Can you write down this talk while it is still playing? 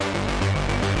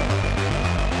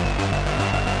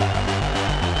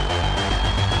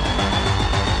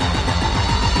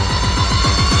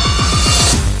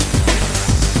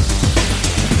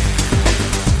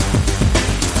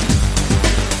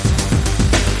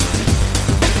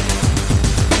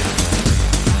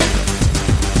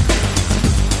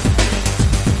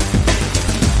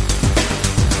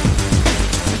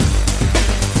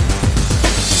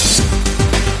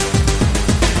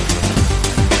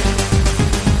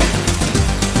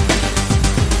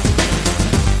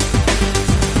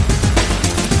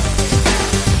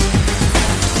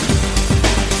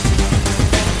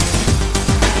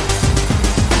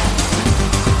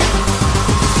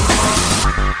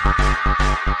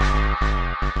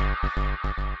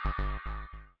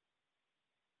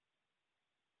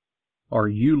Are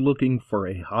you looking for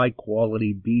a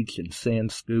high-quality beach and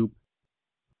sand scoop?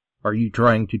 Are you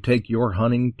trying to take your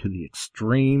hunting to the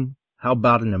extreme? How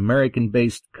about an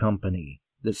American-based company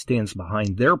that stands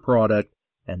behind their product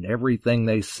and everything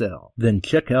they sell? Then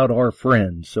check out our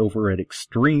friends over at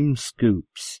Extreme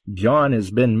Scoops. John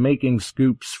has been making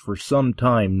scoops for some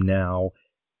time now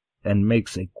and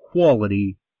makes a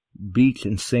quality beach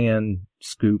and sand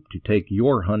scoop to take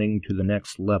your hunting to the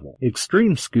next level.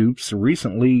 Extreme Scoops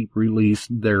recently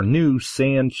released their new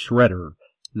sand shredder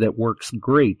that works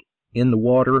great in the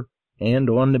water and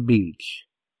on the beach.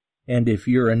 And if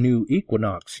you're a new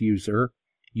Equinox user,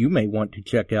 you may want to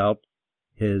check out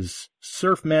his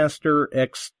Surfmaster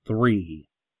X3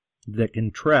 that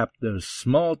can trap those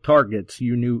small targets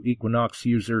you new Equinox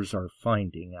users are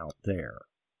finding out there.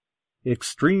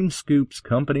 Extreme Scoop's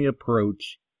company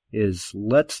approach is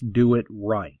let's do it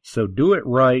right. So do it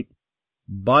right,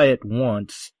 buy it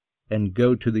once, and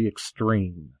go to the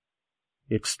extreme.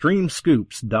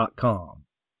 Extremescoops.com.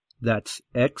 That's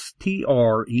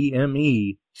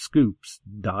XTREME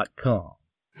scoops.com.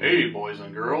 Hey boys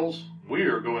and girls, we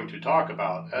are going to talk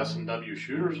about S&W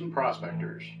Shooters and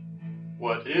Prospectors.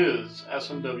 What is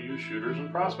S&W Shooters and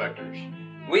Prospectors?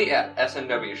 We at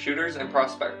S&W Shooters and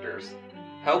Prospectors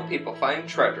help people find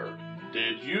treasure.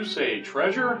 Did you say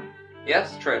treasure?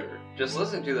 Yes, treasure. Just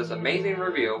listen to this amazing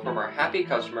review from our happy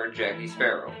customer, Jackie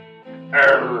Sparrow.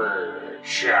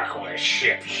 Chocolate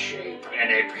ship-shape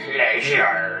and a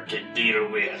pleasure to deal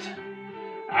with.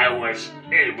 I was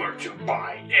able to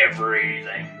buy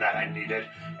everything that I needed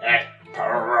at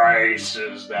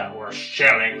prices that were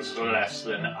shillings less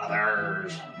than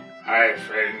others. I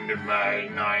found my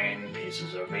 9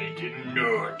 pieces of meat in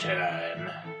no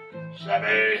time.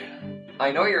 Savvy?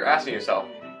 I know you're asking yourself,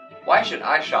 why should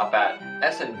I shop at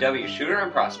S&W Shooter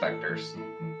and Prospectors?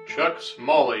 Chuck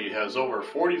Smalley has over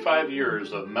 45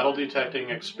 years of metal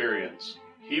detecting experience.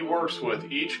 He works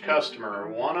with each customer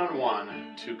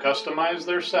one-on-one to customize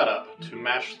their setup to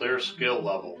match their skill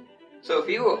level. So if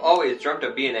you always dreamt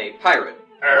of being a pirate,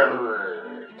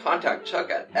 contact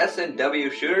Chuck at S&W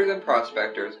Shooters and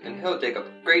Prospectors and he'll take a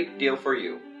great deal for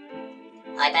you.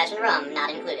 Eye patch and rum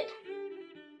not included.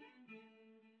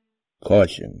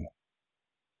 Caution.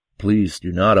 Please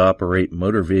do not operate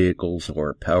motor vehicles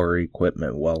or power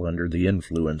equipment while under the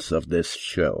influence of this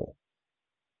show.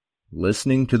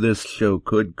 Listening to this show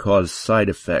could cause side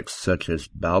effects such as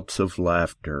bouts of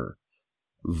laughter,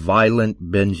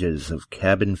 violent binges of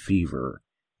cabin fever,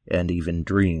 and even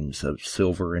dreams of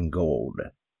silver and gold.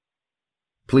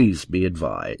 Please be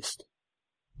advised.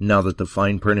 Now that the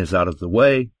fine print is out of the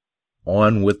way,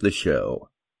 on with the show.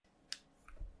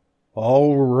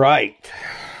 All right.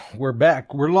 We're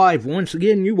back. We're live once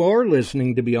again. You are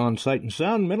listening to Beyond Sight and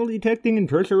Sound, metal detecting and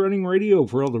treasure hunting radio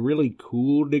for all the really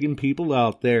cool digging people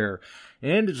out there.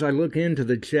 And as I look into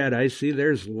the chat, I see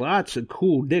there's lots of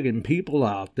cool digging people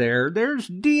out there. There's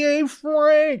D.A.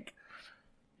 Frank,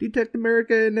 Detect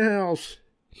America in the house.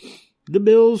 The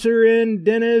Bills are in.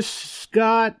 Dennis,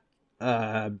 Scott,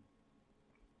 I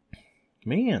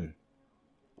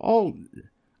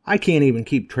can't even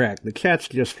keep track. The chat's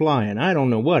just flying. I don't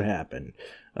know what happened.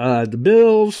 The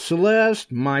Bills, Celeste,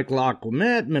 Mike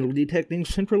Laclamette, Metal Detecting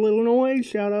Central Illinois,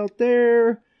 shout out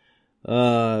there.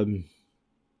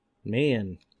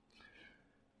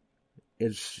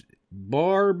 It's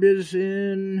Barb is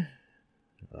in.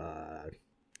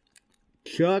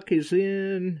 Chuck is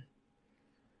in.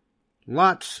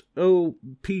 Lots of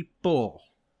people.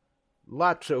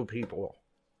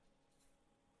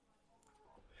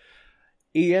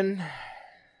 Ian,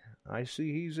 I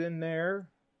see he's in there.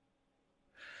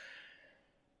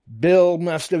 Bill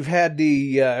must have had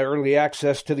the early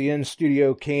access to the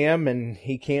in-studio cam, and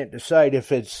he can't decide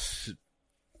if it's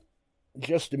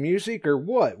just the music or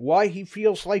what. Why he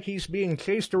feels like he's being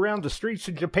chased around the streets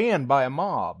of Japan by a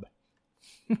mob.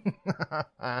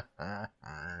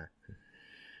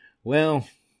 Well,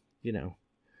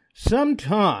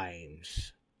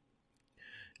 sometimes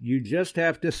you just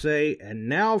have to say, and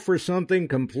now for something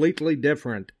completely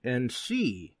different, and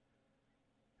see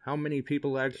how many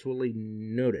people actually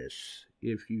notice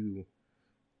if you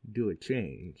do a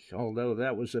change. Although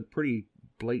that was a pretty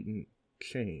blatant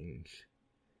change.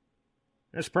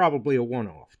 That's probably a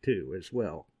one-off, too, as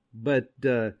well. But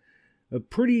a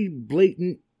pretty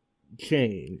blatant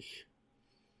change.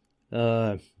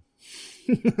 Oh,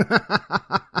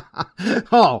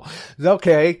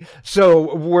 okay.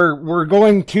 So we're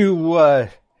going to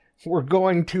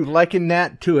liken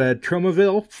that to a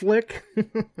Tromaville flick.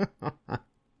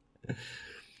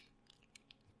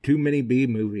 Too many B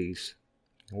movies.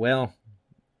 Well,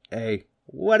 hey,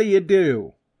 what do you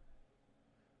do?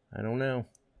 I don't know.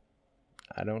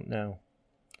 I don't know.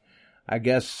 I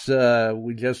guess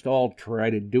we just all try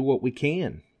to do what we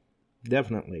can.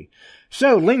 Definitely.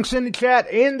 So, links in the chat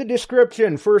and the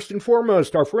description. First and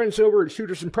foremost, our friends over at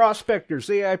Shooters and Prospectors,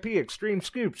 AIP, Extreme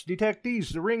Scoops,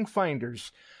 Detectees, the Ring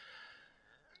Finders.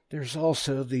 There's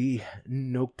also the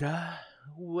Nokta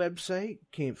website.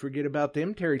 Can't forget about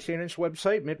them. Terry Shannon's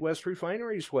website, Midwest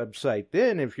Refinery's website.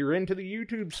 Then, if you're into the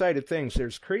YouTube side of things,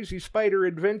 there's Crazy Spider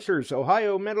Adventures,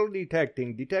 Ohio Metal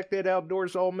Detecting, Detected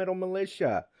Outdoors All Metal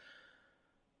Militia.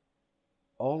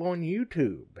 All on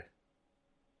YouTube.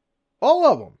 All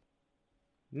of them.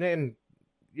 And,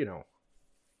 you know,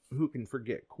 who can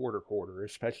forget Quarter,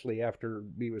 especially after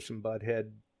Beavis and Butthead.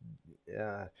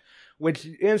 Which,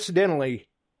 incidentally,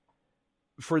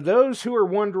 for those who are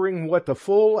wondering what the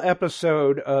full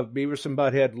episode of Beavis and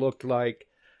Butthead looked like,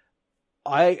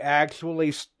 I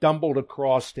actually stumbled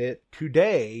across it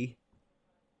today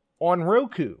on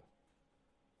Roku.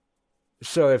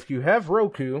 So if you have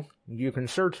Roku, you can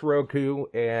search Roku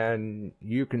and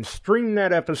you can stream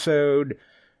that episode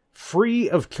free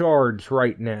of charge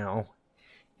right now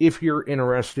if you're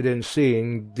interested in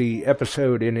seeing the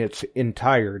episode in its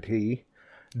entirety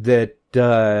that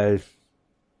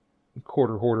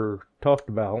Quarter Hoarder talked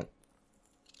about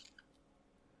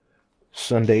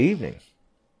Sunday evening.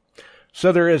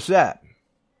 So there is that.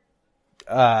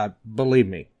 Believe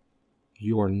me,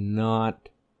 you're not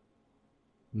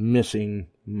missing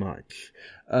much.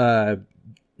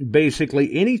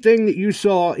 Basically, anything that you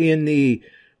saw in the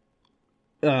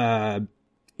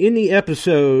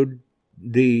episode,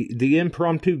 the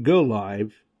impromptu go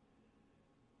live,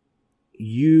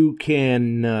 you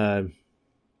can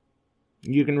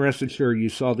rest assured you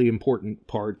saw the important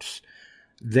parts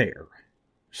there.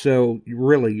 So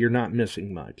really, you're not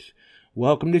missing much.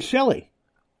 Welcome to Shelley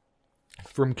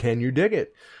from Can You Dig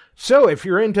It? So, if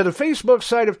you're into the Facebook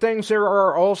side of things, there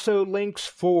are also links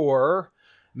for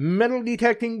Metal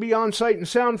Detecting Beyond Sight and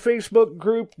Sound Facebook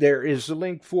group. There is a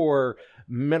link for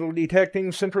Metal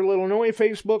Detecting Central Illinois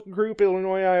Facebook group,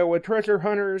 Illinois Iowa Treasure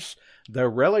Hunters, the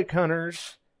Relic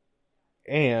Hunters,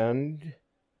 and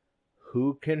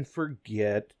who can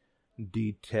forget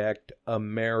Detect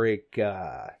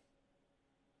America?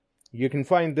 You can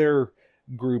find their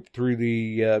group through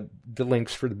the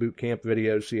links for the boot camp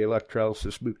videos, the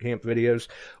electrolysis boot camp videos,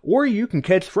 or you can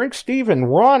catch Frank, Steve, and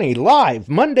Ronnie live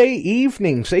Monday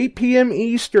evenings, 8 p.m.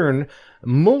 Eastern,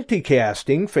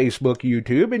 multicasting, Facebook,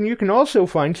 YouTube, and you can also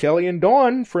find Shelley and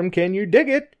Dawn from Can You Dig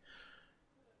It?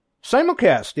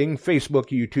 Simulcasting,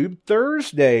 Facebook, YouTube,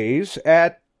 Thursdays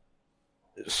at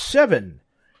 7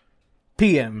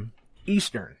 p.m.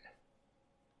 Eastern.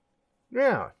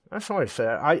 Yeah, that's what I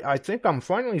said. I think I'm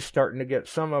finally starting to get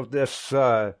some of this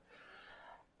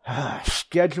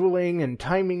scheduling and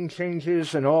timing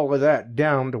changes and all of that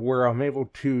down to where I'm able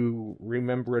to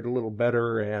remember it a little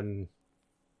better and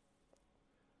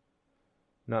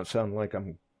not sound like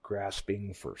I'm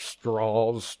grasping for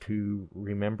straws to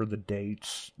remember the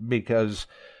dates. Because,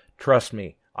 trust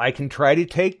me, I can try to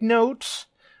take notes.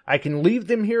 I can leave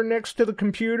them here next to the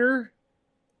computer.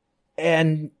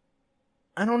 And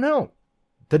I don't know.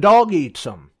 The dog eats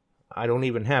them. I don't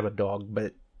even have a dog,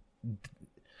 but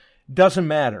doesn't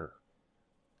matter.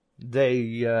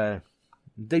 They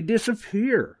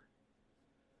disappear.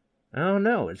 I don't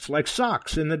know. It's like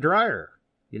socks in the dryer.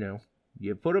 You know,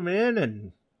 you put them in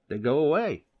and they go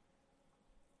away.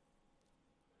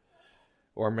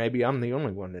 Or maybe I'm the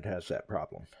only one that has that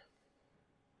problem.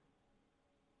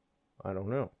 I don't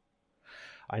know.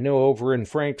 I know over in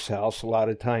Frank's house, a lot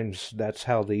of times that's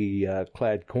how the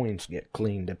clad coins get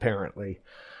cleaned, apparently.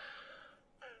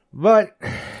 But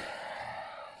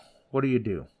what do you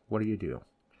do? What do you do?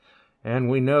 And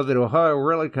we know that Ohio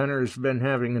Relic Hunter has been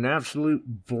having an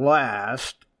absolute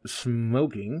blast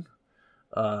smoking.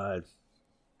 That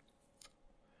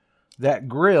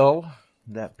grill,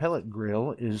 that pellet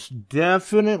grill, is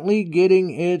definitely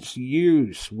getting its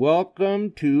use.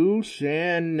 Welcome to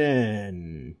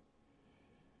Shannon.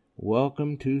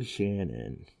 Welcome to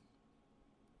Shannon.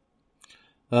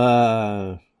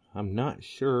 I'm not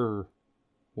sure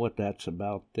what that's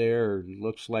about there.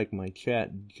 Looks like my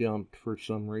chat jumped for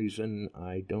some reason.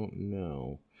 I don't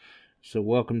know. So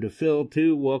welcome to Phil,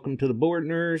 too. Welcome to the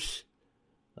Bordners.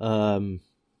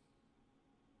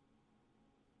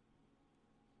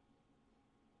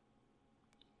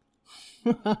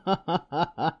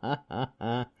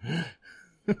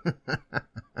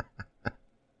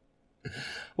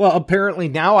 Well, apparently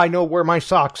now I know where my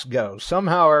socks go.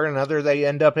 Somehow or another they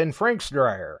end up in Frank's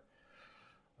dryer.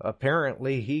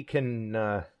 Apparently he can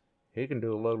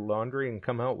do a load of laundry and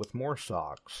come out with more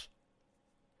socks.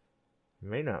 It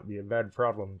may not be a bad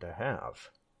problem to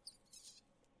have.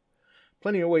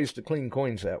 Plenty of ways to clean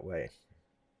coins that way.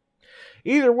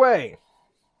 Either way,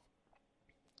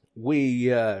 we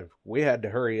had to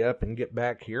hurry up and get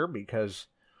back here because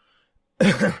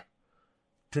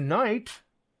tonight...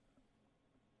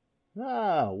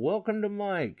 welcome to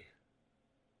Mike.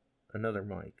 Another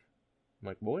Mike.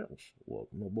 Mike Boyles.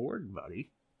 Welcome aboard, buddy.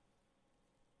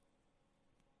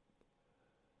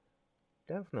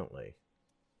 Definitely.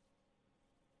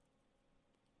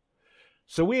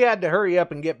 So we had to hurry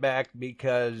up and get back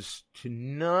because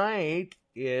tonight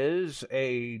is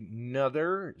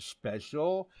another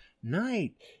special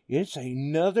night. It's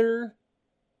another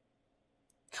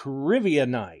trivia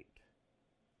night.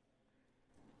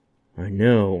 I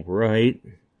know, right?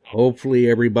 Hopefully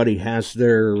everybody has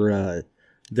their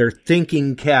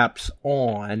thinking caps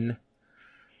on.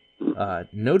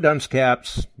 No dunce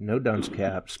caps,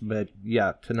 but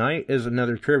yeah, tonight is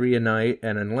another trivia night,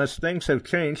 and unless things have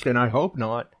changed, and I hope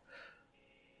not,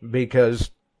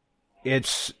 because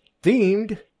it's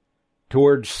themed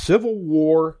towards Civil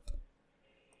War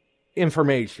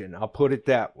information, I'll put it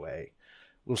that way.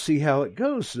 We'll see how it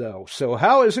goes, though. So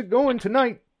how is it going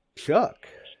tonight, Chuck?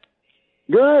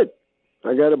 Good.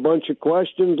 I got a bunch of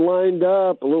questions lined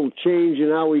up, a little change in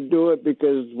how we do it,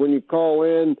 because when you call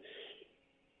in,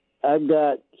 I've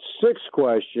got 6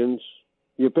 questions.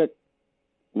 You pick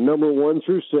number 1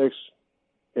 through 6,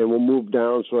 and we'll move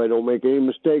down so I don't make any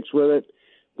mistakes with it.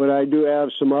 But I do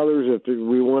have some others. If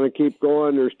we want to keep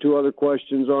going, there's 2 other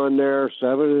questions on there,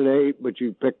 7 and 8, but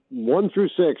you pick 1 through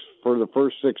 6 for the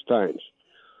first 6 times.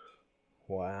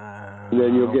 Wow. And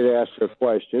then you'll get asked a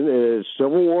question. It is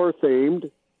Civil War themed,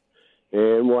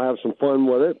 and we'll have some fun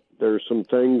with it. There's some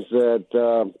things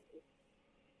that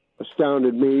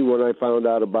astounded me when I found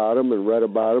out about them and read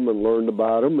about them and learned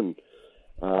about them. And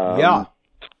yeah.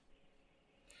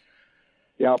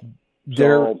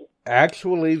 There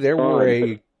were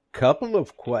a couple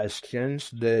of questions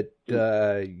that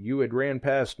you had ran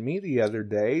past me the other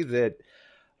day that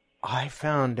I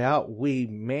found out we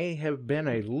may have been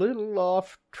a little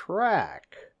off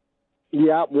track.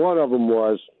 Yeah, one of them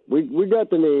was. We got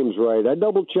the names right. I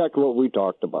double-checked what we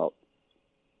talked about.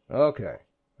 Okay.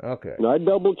 And I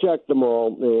double-checked them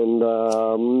all, and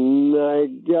I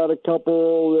got a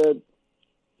couple that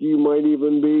you might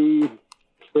even be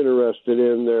interested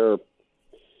in there.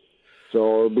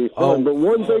 So it'll be fun. But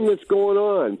one thing that's going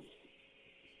on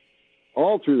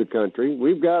all through the country,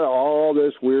 we've got all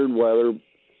this weird weather.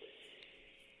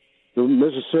 The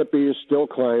Mississippi is still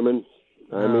climbing.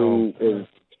 I mean,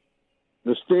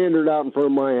 the standard out in front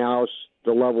of my house,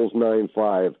 the level's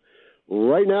 9.5.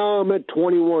 Right now I'm at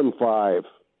 21.5.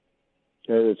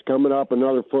 And it's coming up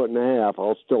another 1.5 feet.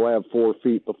 I'll still have 4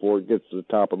 feet before it gets to the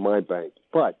top of my bank.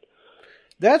 But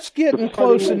that's getting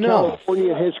close enough.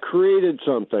 California has created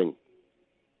something.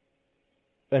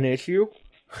 An issue?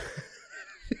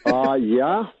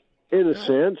 Yeah, in a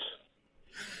sense.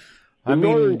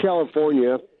 Northern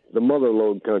California, the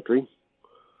motherlode country,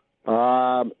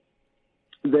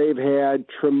 they've had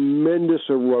tremendous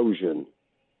erosion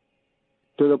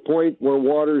to the point where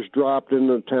water's dropped in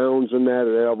the towns and that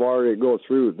have already go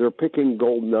through. They're picking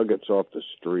gold nuggets off the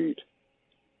street.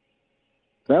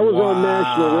 That was on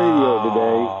national radio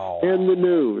today and the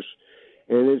news,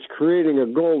 and it's creating a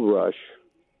gold rush.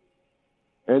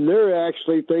 And they're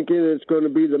actually thinking it's going to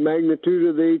be the magnitude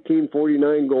of the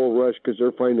 1849 gold rush because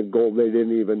they're finding gold they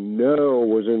didn't even know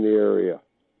was in the area.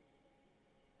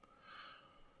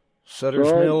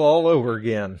 Sutter's Mill all over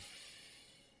again.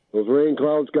 Those rain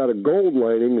clouds got a gold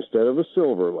lining instead of a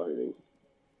silver lining.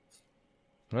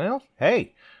 Well,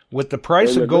 hey, with the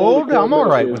price of gold, I'm all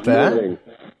right with that.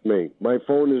 My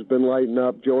phone has been lighting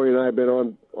up. Joey and I have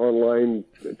been online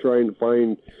trying to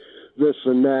find this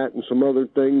and that and some other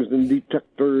things and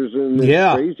detectors, and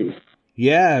it's crazy.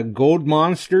 Yeah, gold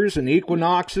monsters and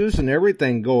equinoxes and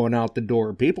everything going out the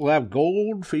door. People have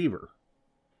gold fever.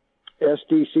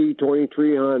 STC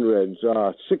 2300s,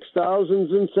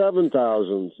 6000s and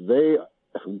 7000s.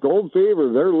 Gold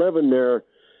fever, they're living there.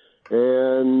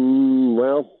 And,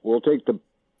 well, we'll take the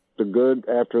good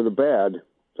after the bad.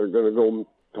 They're going to go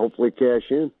hopefully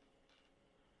cash in.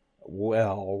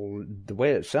 Well, the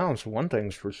way it sounds, one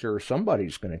thing's for sure,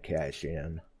 somebody's going to cash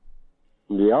in.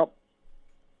 Yep.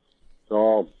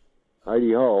 So,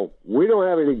 heidi-ho. We don't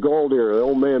have any gold here. The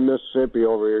old man Mississippi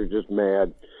over here is just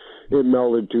mad. It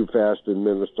melted too fast in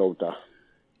Minnesota.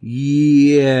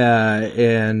 Yeah,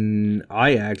 and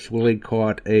I actually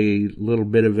caught a little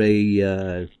bit of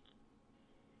a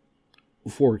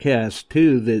forecast,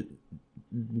 too, that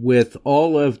with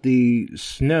all of the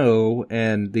snow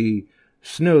and the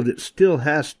snow that still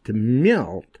has to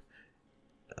melt,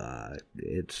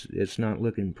 it's not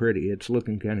looking pretty. It's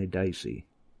looking kind of dicey.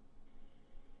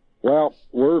 Well,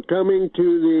 we're coming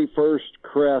to the first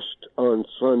crest on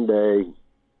Sunday,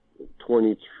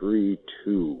 23-2,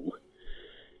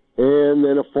 and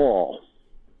then a fall.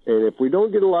 And if we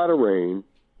don't get a lot of rain,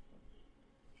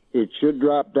 it should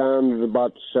drop down to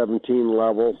about 17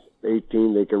 level,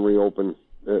 18, they can reopen.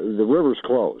 The river's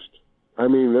closed. I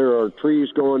mean, there are trees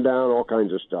going down, all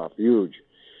kinds of stuff, huge.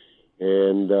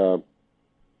 And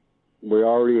we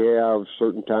already have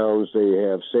certain towns, they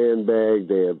have sandbagged,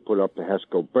 they have put up the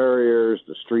HESCO barriers,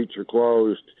 the streets are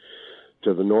closed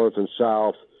to the north and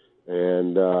south.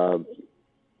 And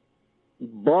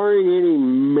barring any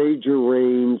major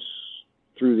rains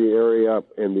through the area,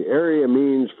 and the area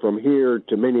means from here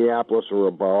to Minneapolis or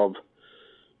above,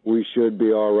 we should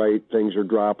be all right. Things are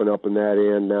dropping up in that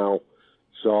end now.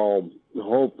 So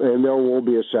hope, and there will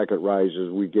be a second rise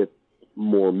as we get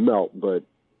more melt, but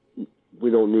we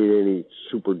don't need any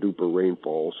super duper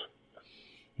rainfalls.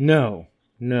 No.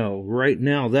 Right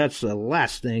now, that's the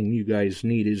last thing you guys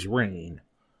need is rain.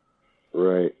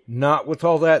 Right. Not with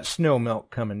all that snow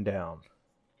melt coming down.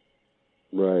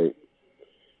 Right.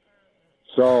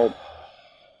 So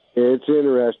it's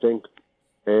interesting,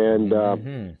 and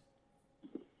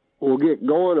we'll get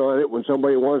going on it when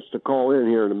somebody wants to call in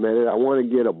here in a minute. I want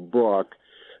to get a book,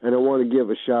 and I want to give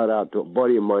a shout-out to a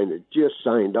buddy of mine that just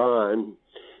signed on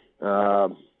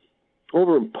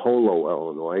over in Polo,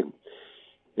 Illinois.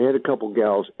 They had a couple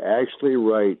gals actually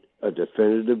write a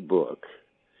definitive book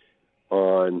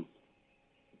on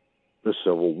the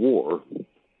Civil War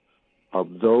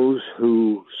of those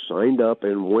who signed up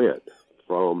and went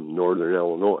from Northern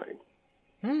Illinois,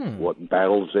 what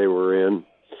battles they were in.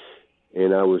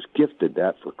 And I was gifted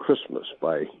that for Christmas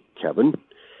by Kevin.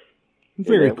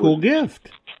 Very cool gift.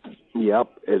 Yep.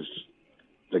 It's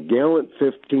the Gallant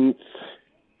 15th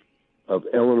of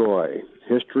Illinois,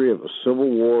 History of a Civil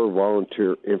War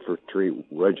Volunteer Infantry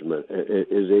Regiment. It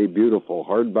is a beautiful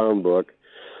hardbound book,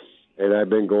 and I've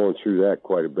been going through that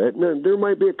quite a bit. And there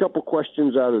might be a couple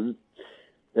questions out of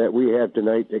that we have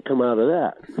tonight that come out of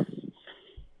that.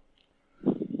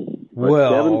 But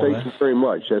well, Kevin, thank you very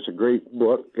much. That's a great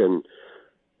book, and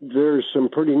there's some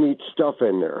pretty neat stuff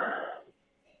in there.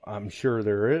 I'm sure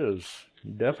there is.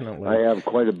 Definitely. I have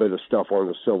quite a bit of stuff on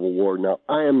the Civil War. Now,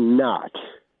 I am not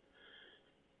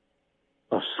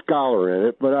a scholar in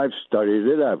it, but I've studied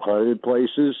it. I've hunted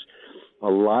places. A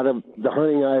lot of the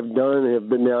hunting I've done have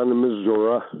been down in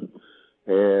Missouri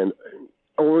and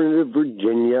over into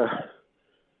Virginia,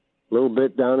 a little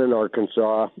bit down in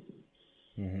Arkansas.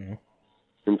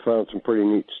 And found some pretty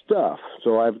neat stuff.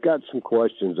 So I've got some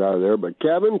questions out of there. But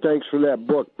Kevin, thanks for that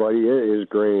book, buddy. It is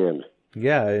grand.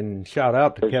 Yeah, and shout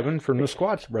out to Kevin from the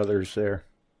Squatch Brothers there.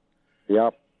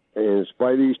 Yep. And it's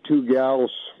by these two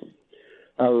gals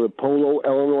out of the Polo,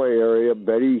 Illinois area,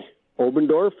 Betty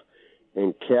Obendorf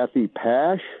and Kathy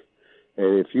Pash.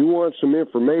 And if you want some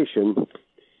information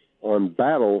on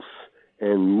battles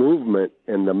and movement,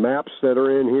 and the maps that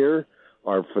are in here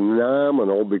are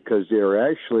phenomenal because they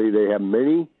have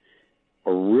many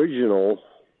original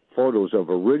photos of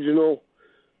original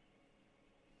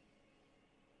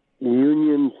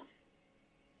Union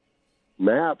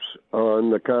maps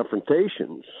on the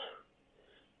confrontations.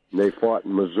 They fought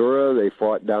in Missouri, they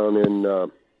fought down in, all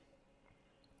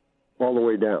the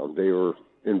way down. They were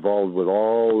involved with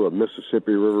all the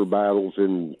Mississippi River battles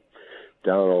and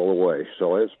down all the way.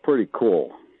 So it's pretty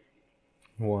cool.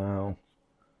 Wow.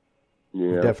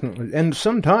 Yeah. Definitely. And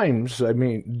sometimes, I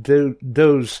mean,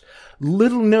 those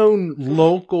little-known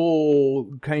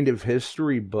local kind of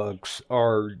history books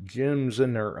are gems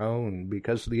in their own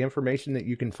because of the information that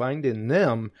you can find in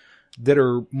them that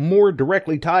are more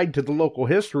directly tied to the local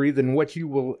history than what you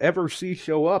will ever see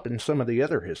show up in some of the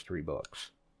other history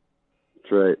books.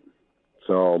 That's right.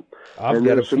 So, and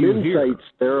there's some insights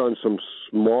there on some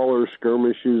smaller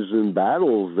skirmishes and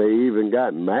battles. They even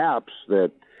got maps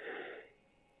that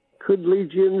could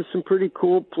lead you into some pretty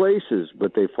cool places,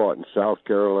 but they fought in South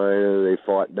Carolina, they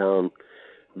fought down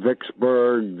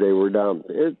Vicksburg, they were down,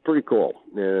 it's pretty cool.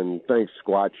 And thanks,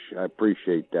 Squatch, I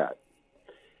appreciate that.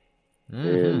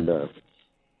 And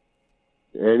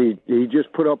he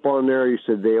just put up on there, he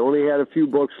said they only had a few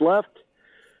books left,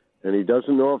 and he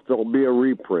doesn't know if there'll be a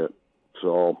reprint.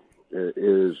 So it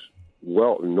is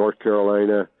Welton, North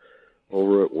Carolina,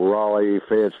 over at Raleigh,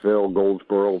 Fayetteville,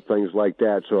 Goldsboro, things like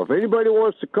that. So if anybody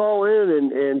wants to call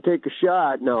in and take a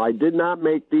shot, now I did not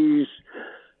make these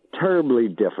terribly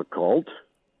difficult.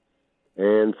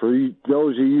 And for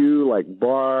those of you like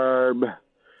Barb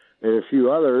and a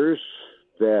few others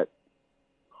that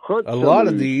hunt a lot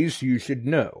of these you should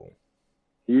know.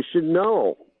 You should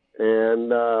know.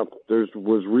 And there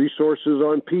was resources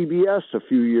on PBS a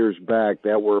few years back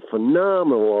that were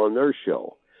phenomenal on their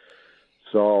show.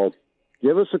 So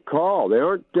give us a call. They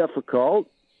aren't difficult.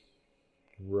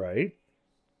 Right.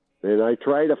 And I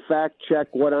try to fact check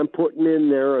what I'm putting in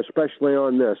there, especially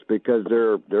on this, because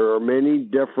there are many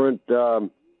different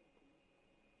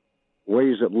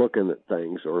ways of looking at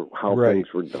things or how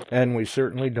things were done. And we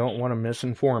certainly don't want to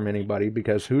misinform anybody,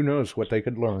 because who knows what they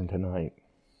could learn tonight.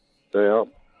 Yeah.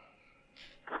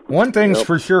 One thing's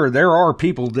for sure, there are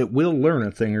people that will learn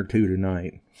a thing or two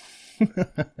tonight.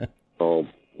 Oh,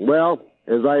 well,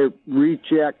 as I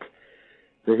recheck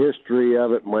the history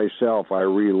of it myself, I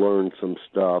relearned some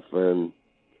stuff, and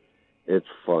it's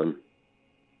fun.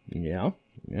 Yeah.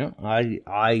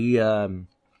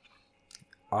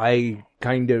 I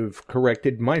kind of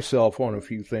corrected myself on a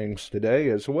few things today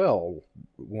as well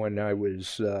when I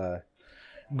was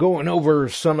going over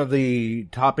some of the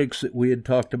topics that we had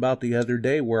talked about the other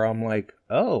day, where I'm like,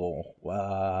 well,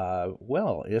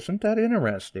 isn't that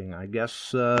interesting? I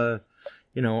guess, I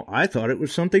thought it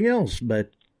was something else,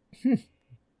 but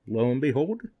lo and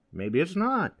behold, maybe it's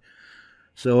not.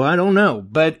 So I don't know.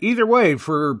 But either way,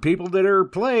 for people that are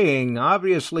playing,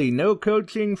 obviously no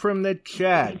coaching from the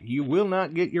chat. You will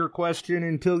not get your question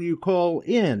until you call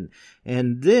in.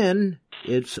 And then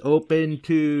it's open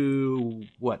to,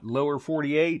 lower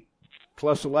 48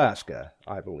 plus Alaska,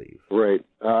 I believe. Right.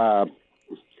 I'm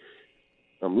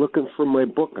looking for my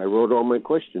book. I wrote all my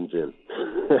questions in.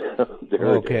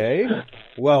 Okay.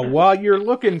 Well, while you're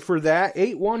looking for that,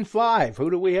 815, who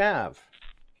do we have?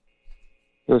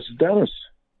 This is Dennis.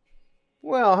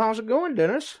 Well, how's it going,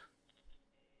 Dennis?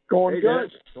 Going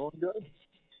good. Going good.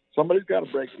 Somebody's got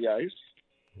to break the ice.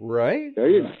 Right? There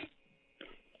you go.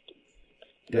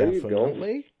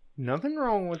 Definitely. Nothing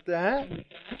wrong with that.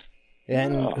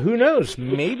 And who knows,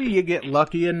 maybe you get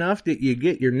lucky enough that you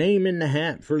get your name in the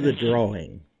hat for the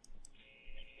drawing.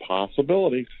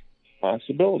 Possibility.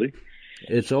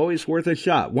 It's always worth a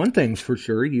shot. One thing's for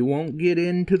sure, you won't get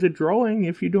into the drawing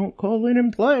if you don't call in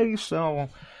and play, so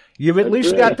you've at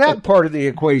least got that part of the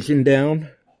equation down.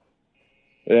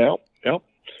 Yep.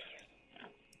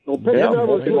 Well, pick a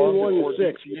number between 1 and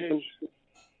 6.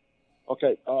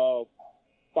 Okay,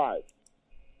 5.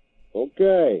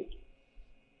 Okay.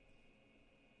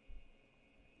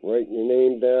 Writing your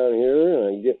name down here, and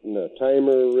I'm getting the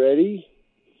timer ready.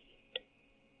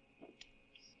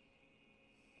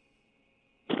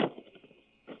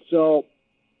 So,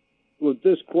 with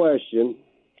this question,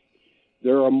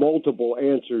 there are multiple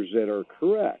answers that are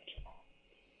correct.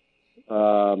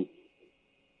 The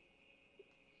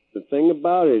thing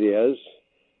about it is,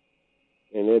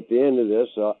 and at the end of this,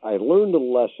 I learned a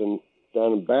lesson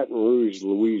down in Baton Rouge,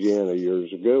 Louisiana,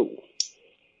 years ago.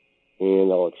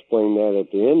 And I'll explain that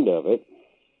at the end of it.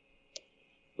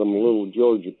 From little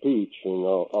Georgia Peach, and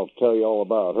I'll tell you all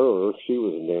about her. She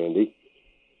was a dandy.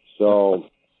 So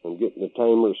I'm getting the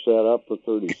timer set up for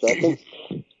 30 seconds.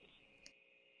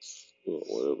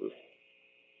 Whatever.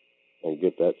 And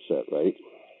get that set right.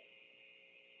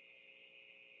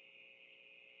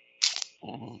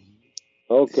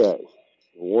 Okay.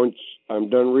 Once I'm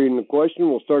done reading the question,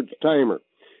 we'll start the timer.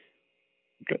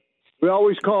 Okay. We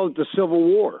always call it the Civil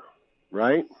War,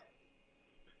 right?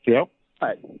 Yep.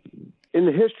 But in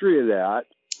the history of that,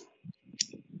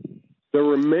 there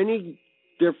were many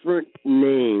different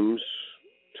names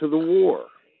to the war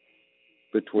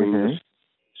between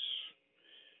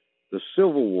the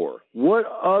Civil War. What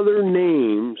other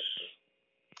names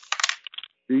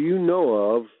do you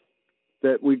know of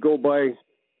that we go by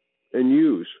and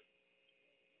use?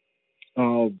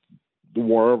 The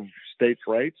War of States'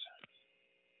 Rights.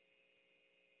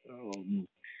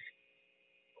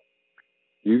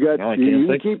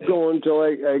 You keep going until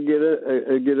I get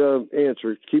a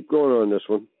answer. Keep going on this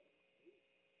one.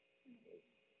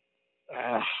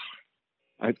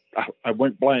 I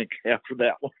went blank after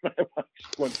that one. I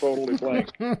went totally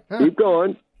blank. Keep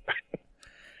going.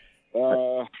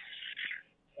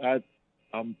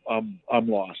 I'm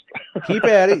lost. Keep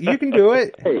at it. You can do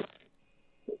it. Hey.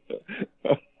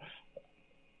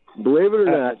 Believe it or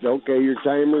not, okay, your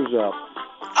timer's up.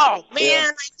 Oh, man,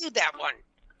 I knew that one.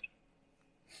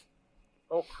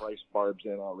 Oh, Christ, Barb's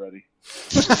in already.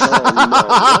 Oh, no.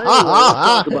 Let's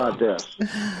talk about this.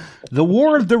 The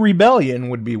War of the Rebellion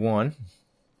would be one.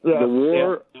 The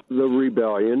War, the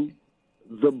Rebellion,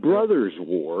 the Brothers'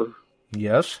 War.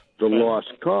 Yes. The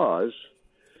Lost Cause,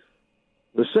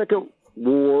 the Second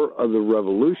War of the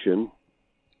Revolution,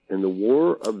 and the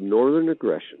War of Northern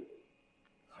Aggression.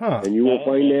 Huh. And you will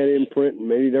find that in print in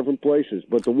many different places.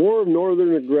 But the War of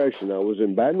Northern Aggression, I was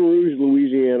in Baton Rouge,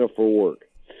 Louisiana for work.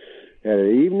 Had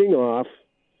an evening off,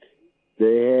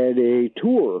 they had a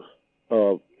tour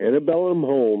of antebellum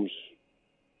homes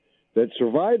that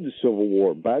survived the Civil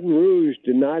War. Baton Rouge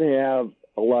did not have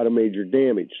a lot of major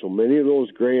damage, so many of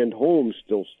those grand homes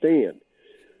still stand.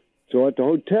 So at the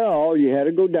hotel, you had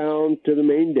to go down to the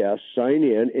main desk, sign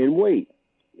in, and wait.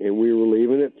 And we were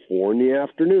leaving at 4 in the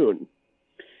afternoon.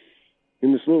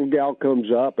 And this little gal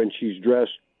comes up, and she's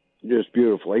dressed just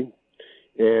beautifully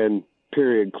in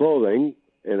period clothing.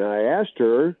 And I asked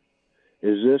her,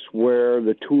 is this where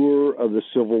the tour of the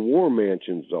Civil War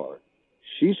mansions are?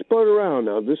 She spun around.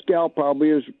 Now, this gal probably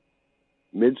is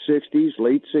mid-60s,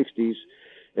 late 60s,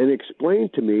 and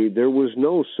explained to me there was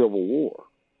no Civil War.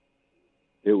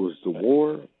 It was the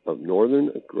War of Northern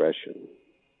Aggression,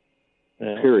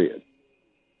 period.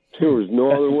 There was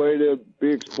no other way to be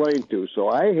explained to. So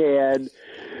I had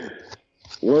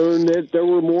learned that there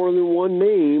were more than one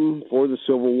name for the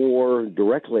Civil War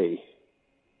directly.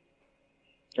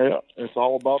 Yeah, it's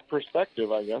all about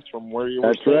perspective, I guess, from where you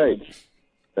were. That's right.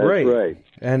 That's right.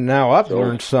 And now I've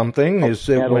learned something is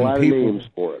that had when a lot people, of names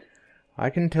for it. I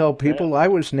can tell people I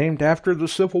was named after the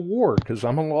Civil War because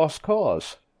I'm a lost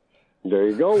cause. There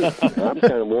you go. I'm kind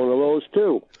of one of those,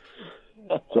 too.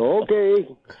 So, okay,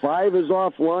 5 is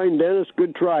offline. Dennis,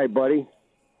 good try, buddy.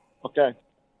 Okay,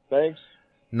 thanks.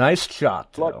 Nice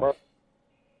shot, Good luck, Barb.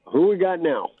 Who we got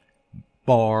now?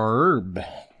 Barb.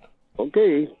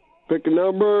 Okay, pick a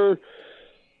number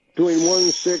between 1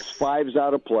 and 6. 5's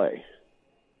out of play.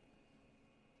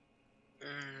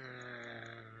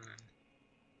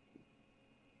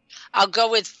 I'll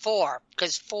go with 4,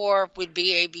 because 4 would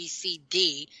be A, B, C,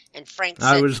 D, and Frank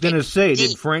said I was going to say, D.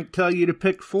 did Frank tell you to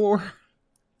pick 4?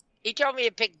 He told me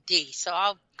to pick D, so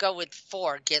I'll go with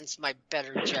 4 against my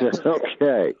better judgment.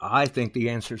 Okay. I think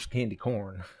the answer's candy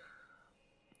corn.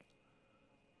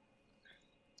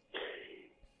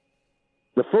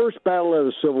 The first battle of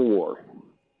the Civil War,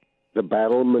 the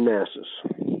Battle of Manassas.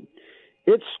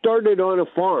 It started on a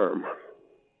farm,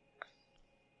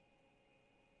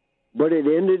 but it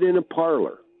ended in a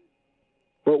parlor.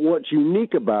 But what's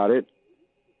unique about it,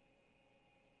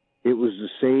 it was the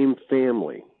same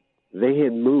family. They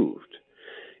had moved.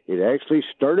 It actually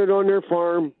started on their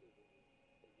farm,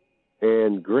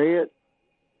 and Grant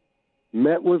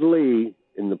met with Lee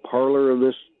in the parlor of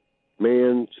this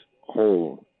man's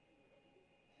home.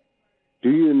 Do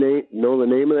you know the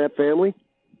name of that family?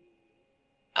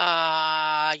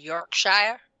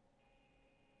 Yorkshire?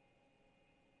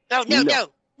 No.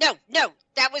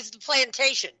 That was the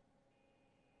plantation.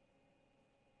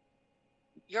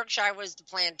 Yorkshire was the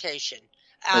plantation.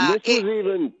 And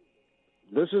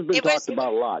this has been talked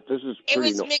about a lot. This is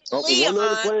pretty known. One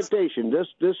other plantation.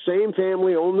 This same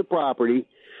family owned the property,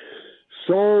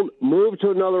 sold, moved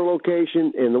to another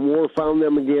location, and the war found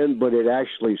them again, but it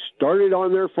actually started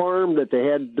on their farm that they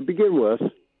had to begin with.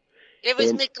 It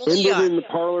was and McLeon. ended in the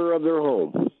parlor of their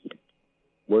home,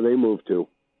 where they moved to.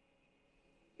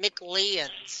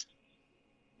 McLeon's.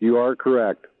 You are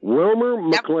correct. Wilmer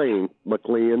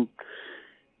McLean.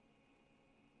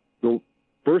 The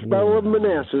first Battle of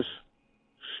Manassas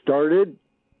started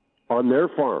on their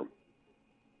farm,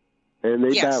 and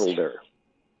they battled there.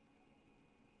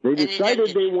 They decided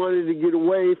they wanted to get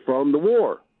away from the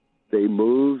war. They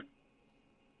moved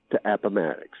to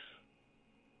Appomattox.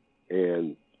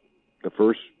 And the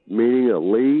first meeting of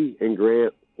Lee and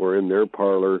Grant were in their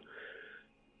parlor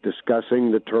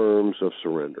discussing the terms of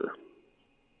surrender.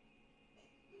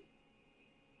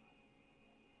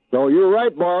 So you're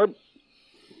right, Barb.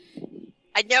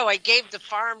 I know, I gave the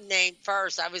farm name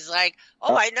first. I was like,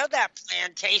 I know that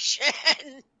plantation.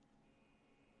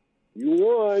 You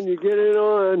won. You get it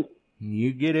on.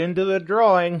 You get into the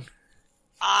drawing.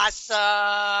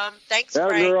 Awesome. Thanks, That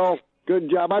Frank. girl, good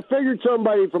job. I figured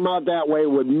somebody from out that way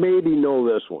would maybe know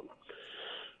this one.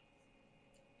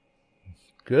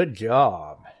 Good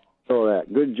job. So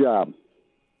that. Good job.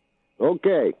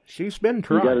 Okay. She's been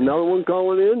trying. You got another one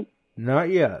calling in? Not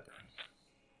yet.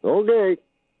 Okay.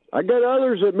 I got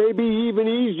others that may be even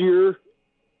easier.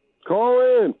 Call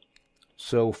in.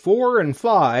 So 4 and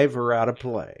 5 are out of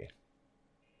play.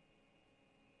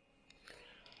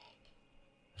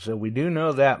 So we do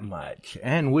know that much.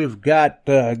 And we've got,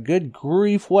 good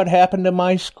grief, what happened to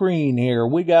my screen here?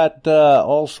 We got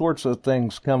all sorts of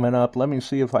things coming up. Let me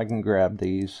see if I can grab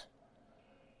these.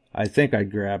 I think I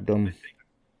grabbed them.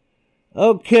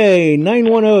 Okay,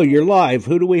 910, you're live.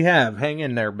 Who do we have? Hang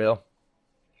in there, Bill.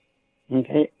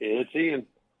 Okay, it's Ian.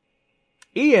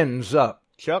 Ian's up,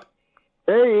 Chuck.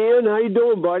 Hey, Ian, how you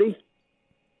doing, buddy?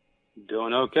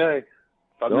 Doing okay.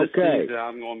 If I miss these,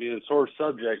 I'm going to be a sore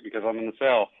subject because I'm in the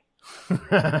South.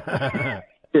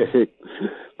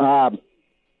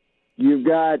 You've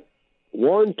got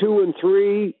 1, 2, and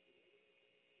 3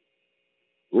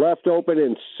 left open,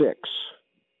 and 6.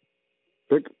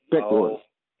 Pick one.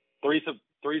 Three's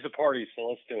a party, so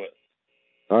let's do it.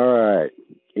 All right,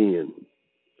 Ian.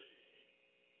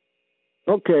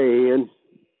 Okay, Ian.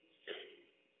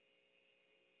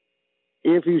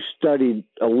 If you studied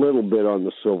a little bit on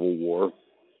the Civil War,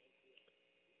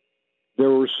 there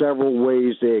were several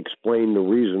ways they explained the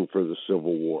reason for the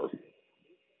Civil War.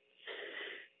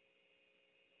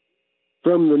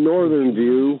 From the northern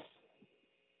view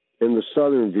and the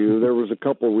southern view, there was a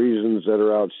couple reasons that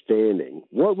are outstanding.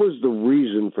 What was the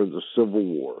reason for the Civil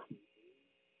War?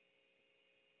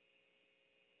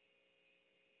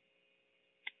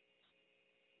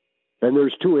 And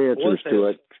there's two answers to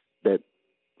it that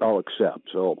I'll accept.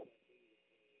 So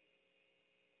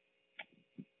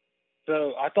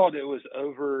I thought it was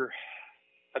over.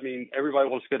 I mean, everybody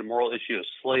wants to get a moral issue of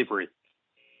slavery.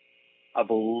 I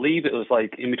believe it was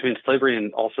like in between slavery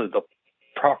and also the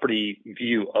property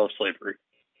view of slavery.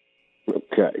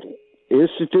 Okay.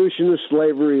 Institution of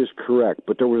slavery is correct,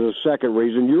 but there was a second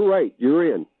reason. You're right.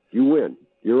 You're in. You win.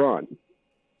 You're on.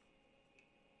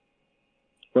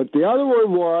 But the other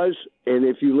one was, and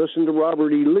if you listen to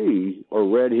Robert E. Lee or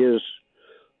read his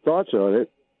thoughts on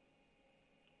it,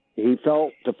 he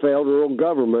felt the federal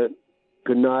government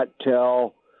could not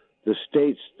tell the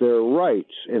states their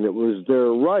rights, and it was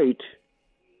their right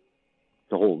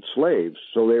to hold slaves,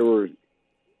 so they were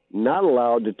not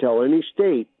allowed to tell any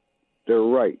state their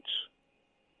rights.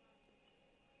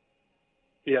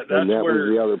 Yeah, that's and that where was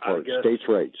the other part, states'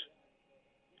 rights.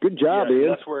 Good job, Ian.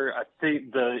 That's where I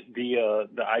think the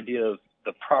idea of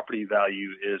the property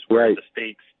value is where right. the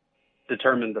states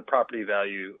determine the property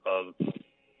value of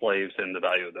slaves and the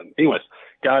value of them. Anyways,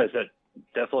 guys, that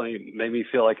definitely made me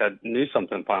feel like I knew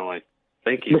something finally.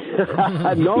 Thank you.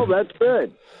 No, that's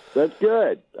good. That's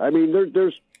good. I mean,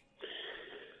 there's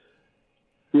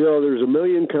a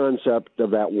million concepts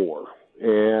of that war,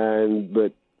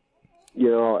 but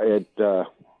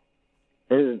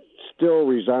it still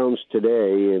resounds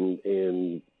today,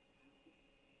 and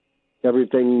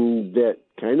everything that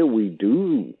kind of we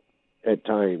do at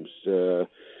times.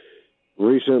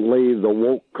 Recently, the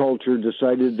woke culture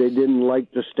decided they didn't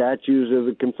like the statues of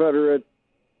the Confederate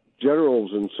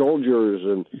generals and soldiers,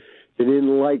 and they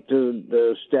didn't like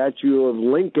the statue of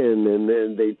Lincoln, and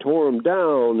then they tore them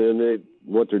down, and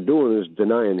what they're doing is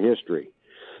denying history.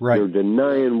 Right. They're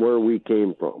denying where we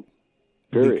came from.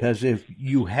 Period. Because if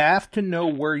you have to know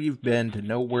where you've been to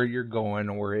know where you're going,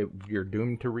 or you're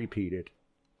doomed to repeat it.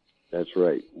 That's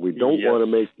right. We don't want to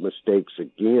make mistakes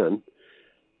again.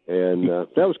 And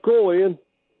that was cool, Ian.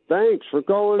 Thanks for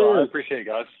calling in. I appreciate it,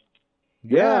 guys.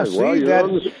 Yeah, see,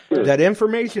 that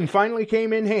information finally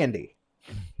came in handy.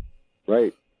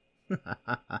 Right.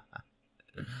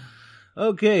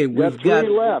 Okay, we've got 3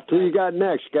 left. Who you got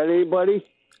next? Got anybody?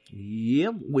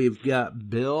 Yep, we've got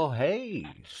Bill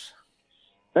Hayes.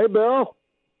 Hey, Bill.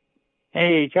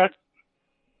 Hey, Chuck.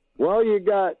 Well, you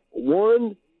got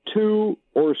 1, 2,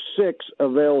 or 6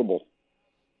 available.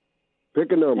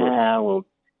 Pick a number.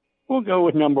 We'll go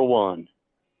with number 1.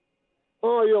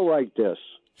 Oh, you'll like this.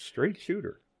 Straight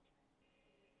shooter.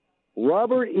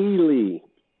 Robert E. Lee.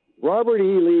 Robert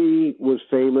E. Lee was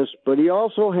famous, but he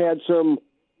also had something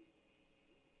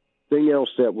else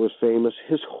that was famous,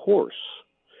 his horse.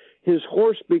 His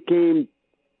horse became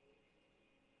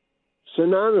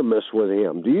synonymous with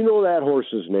him. Do you know that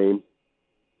horse's name?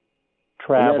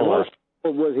 Traveler. And that horse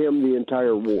was with him the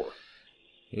entire war.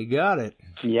 He got it.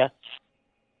 Yeah.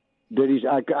 Did he?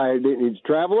 He's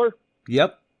Traveler?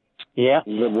 Yep. Yeah.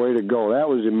 Way to go. That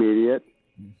was immediate.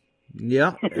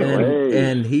 Yeah.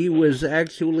 And he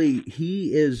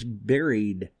is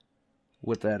buried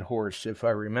with that horse, if I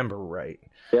remember right.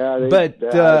 Yeah, I think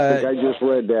I just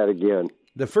read that again.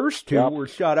 The first 2 were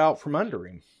shot out from under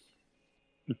him.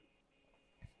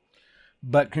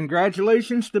 But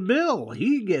congratulations to Bill.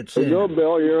 He gets in. Go,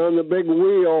 Bill. You're on the big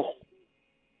wheel.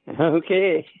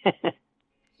 Okay.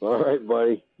 All right,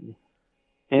 buddy.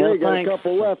 Yeah, you got a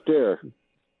couple left here.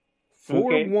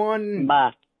 4-1.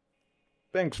 Bye.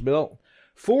 Thanks, Bill.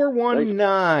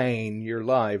 419. You're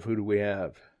live. Who do we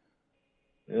have?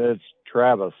 It's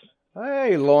Travis.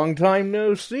 Hey, long time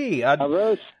no see.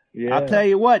 Travis? Yeah. I'll tell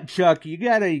you what, Chuck, you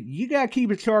gotta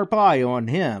keep a sharp eye on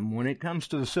him when it comes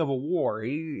to the Civil War.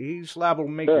 He's liable to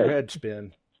make your head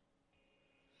spin.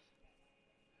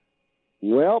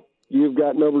 Well, you've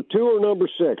got number 2 or number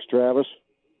 6, Travis?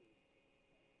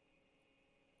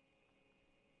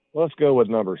 Let's go with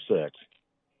number 6.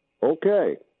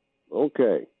 Okay.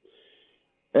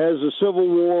 As the Civil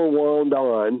War wound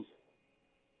on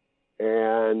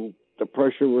and the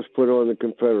pressure was put on the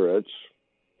Confederates,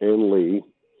 and Lee,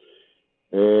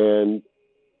 and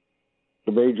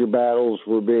the major battles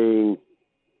were being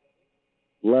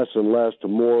less and less to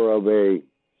more of a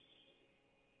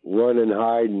run and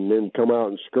hide and then come out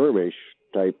and skirmish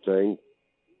type thing.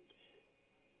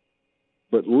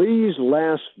 But Lee's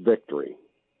last victory,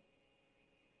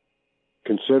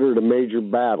 considered a major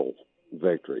battle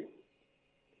victory,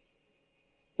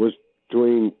 was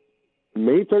between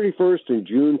May 31st and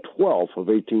June 12th of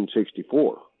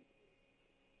 1864.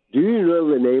 Do you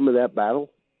know the name of that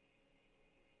battle?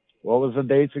 What was the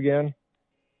dates again?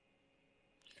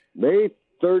 May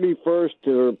 31st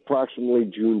to approximately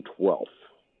June 12th.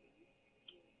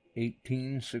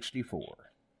 1864.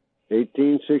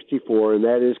 1864, and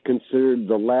that is considered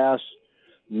the last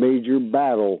major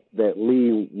battle that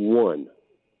Lee won.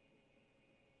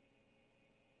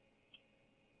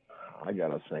 I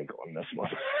gotta think on this one.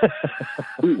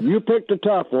 You picked a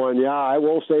tough one. Yeah, I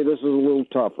will say this is a little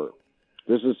tougher.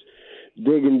 This is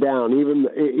digging down. Even,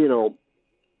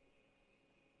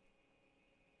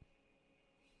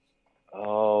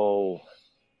 Oh.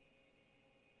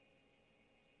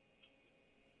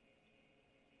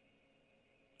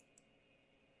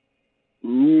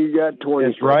 You got 20.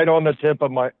 It's right on the tip of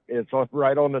my.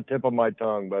 Right on the tip of my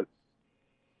tongue, but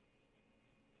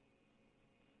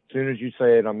as soon as you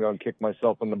say it, I'm going to kick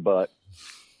myself in the butt.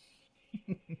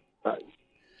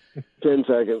 10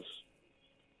 seconds.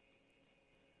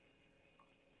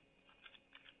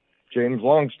 James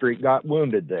Longstreet got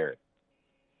wounded there.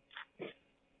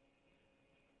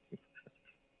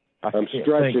 I'm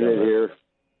stretching it here.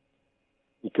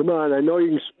 Come on, I know you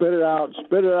can spit it out.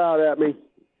 Spit it out at me.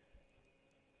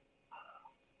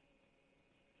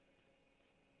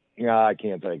 Yeah, I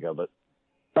can't think of it.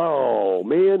 Oh,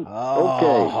 man.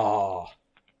 Oh. Okay.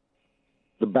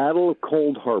 The Battle of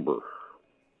Cold Harbor.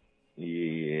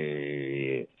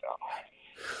 Yeah.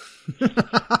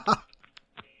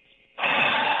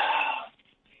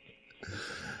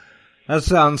 That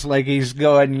sounds like he's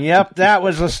going, yep, that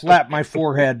was a slap my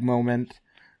forehead moment.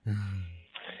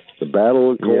 The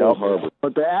Battle of Cold Harbor.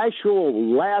 But the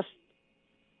actual last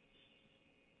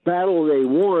battle they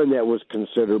won that was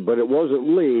considered, but it wasn't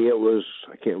Lee, it was,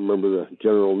 I can't remember the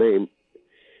general name,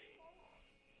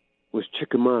 was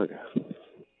Chickamauga.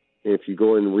 If you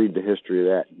go in and read the history of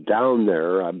that, down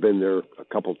there, I've been there a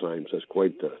couple times, that's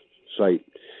quite the sight.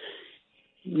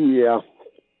 Yeah.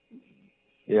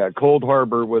 Yeah, Cold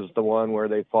Harbor was the one where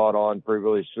they fought on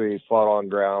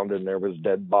ground, and there was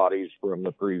dead bodies from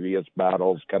the previous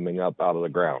battles coming up out of the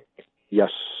ground.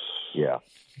 Yes. Yeah.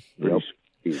 Yep.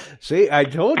 See, I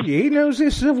told you, he knows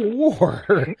his Civil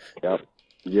War. Yep.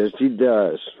 Yes, he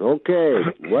does. Okay.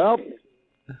 Well,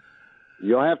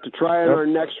 you'll have to try it our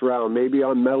next round, maybe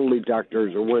on metal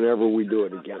detectors or whenever we do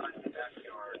it again.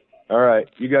 All right.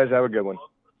 You guys have a good one.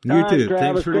 You too. Travis,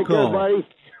 thanks for the call. Care, buddy.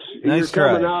 Nice You're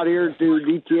coming try. out here to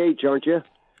DTH, aren't you?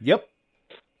 Yep.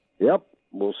 Yep.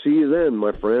 We'll see you then,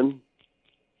 my friend.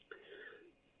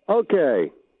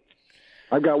 Okay.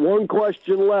 I've got one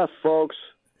question left, folks.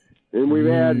 And we've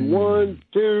had 1,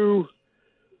 2,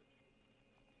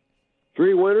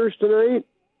 3 winners tonight.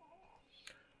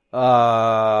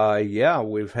 Yeah,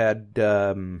 we've had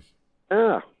filling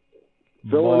that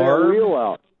Barb. wheel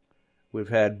out. We've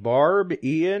had Barb,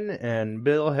 Ian, and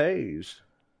Bill Hayes.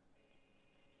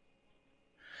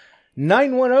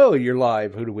 910, you're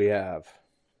live. Who do we have?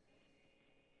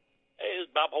 Hey, this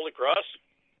is Bob Holycross.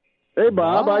 Hey,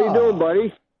 Bob. How you doing, buddy?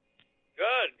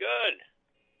 Good, good.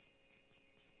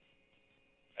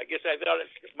 I guess I thought I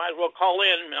might as well call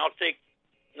in, and I'll take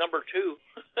number 2.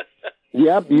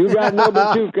 Yep, you got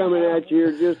number 2 coming at you here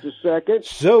in just a second.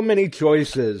 So many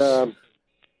choices. Yeah.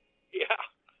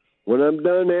 When I'm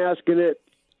done asking it,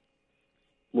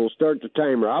 we'll start the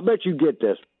timer. I'll bet you get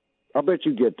this.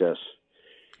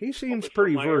 He seems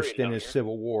pretty versed in his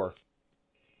Civil War.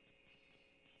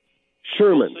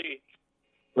 Sherman.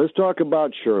 Let's talk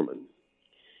about Sherman.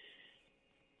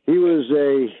 He was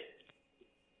a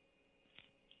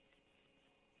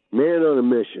man on a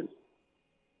mission.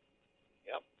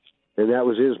 Yep. And that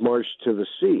was his march to the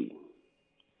sea.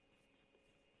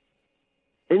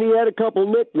 And he had a couple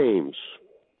nicknames.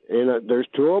 And there's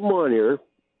 2 of them on here.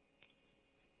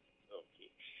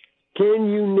 Can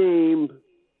you name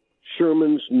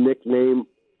Sherman's nickname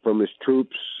from his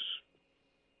troops?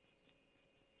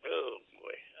 Oh,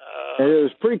 boy. And it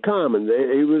was pretty common.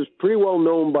 He was pretty well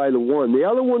known by the one. The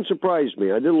other one surprised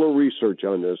me. I did a little research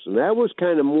on this, and that was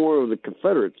kind of more of the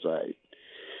Confederate side.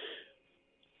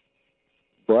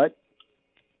 But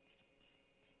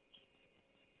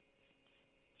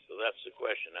So that's the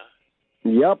question, huh?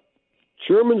 yep,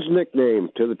 Sherman's nickname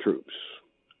to the troops.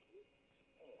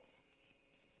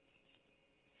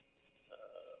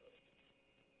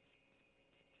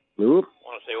 Oop. I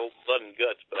want to say Old Blood and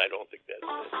Guts, but I don't think that's it.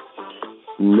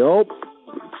 Nope.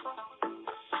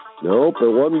 Nope,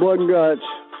 it wasn't Blood and Guts.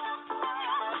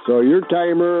 So your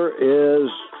timer is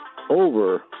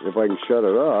over. If I can shut it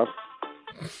off.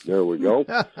 There we go.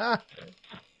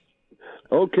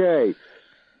 Okay.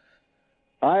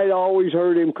 I'd always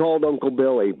heard him called Uncle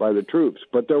Billy by the troops,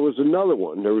 but there was another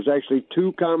one. There was actually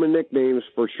two common nicknames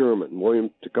for Sherman, William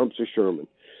Tecumseh Sherman.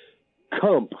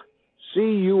 Cump,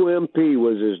 C-U-M-P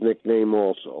was his nickname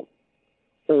also,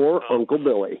 or Uncle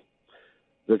Billy.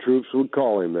 The troops would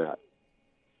call him that.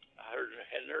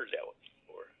 Hadn't heard that one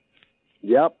before.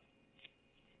 Yep.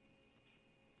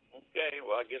 Okay,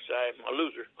 well, I guess I'm a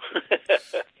loser.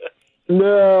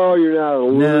 No, you're not a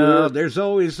loser. No, there's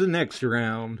always the next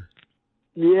round.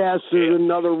 Yes, there's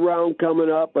another round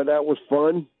coming up, but that was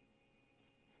fun.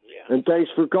 Yeah. And thanks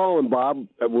for calling, Bob.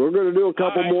 We're going to do a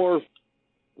couple more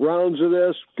rounds of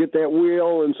this, get that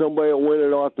wheel, and somebody will win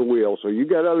it off the wheel. So you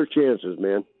got other chances,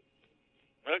 man.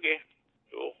 Okay,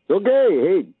 cool. Okay,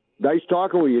 hey, nice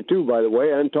talking with you, too, by the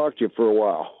way. I haven't talked to you for a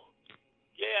while.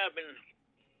 Yeah, I've been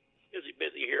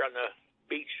busy here on the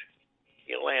beach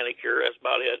in Atlantic here. That's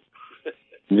about it.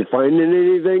 You finding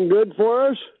anything good for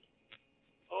us?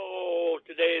 Oh,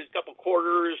 today's a couple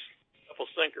quarters, a couple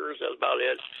sinkers. That's about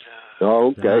it.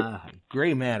 Oh, okay.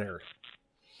 Gray matter.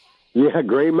 Yeah,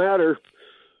 gray matter.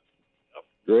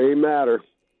 Gray matter.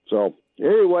 So,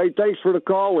 anyway, thanks for the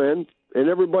call in, and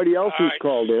everybody else who's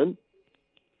called in.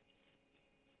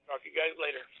 Talk to you guys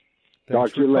later.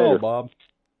 Talk to you later, Bob.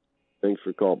 Thanks for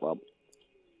the call, Bob.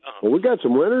 Well, we got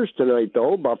some winners tonight,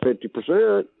 though, about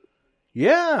 50%.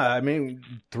 Yeah, I mean,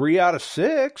 3 out of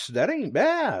 6. That ain't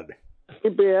bad.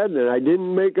 Ain't bad, and I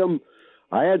didn't make them.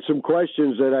 I had some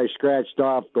questions that I scratched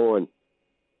off going,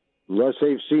 unless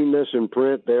they've seen this in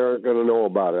print, they aren't going to know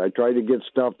about it. I tried to get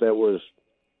stuff that was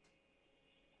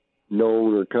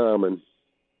known or common.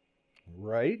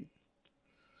 Right.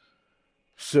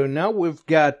 So now we've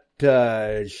got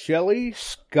Shelley,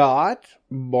 Scott,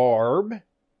 Barb,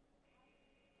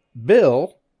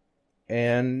 Bill,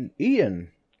 and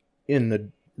Ian in the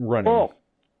running. Oh.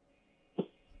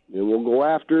 And we'll go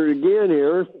after it again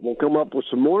here. We'll come up with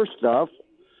some more stuff.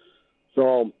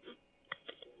 So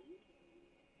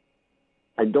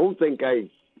I don't think I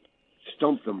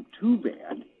stumped them too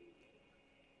bad.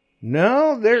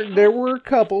 No, there were a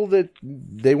couple that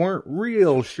they weren't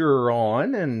real sure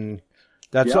on, and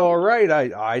that's all right.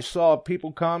 I saw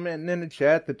people commenting in the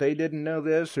chat that they didn't know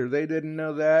this or they didn't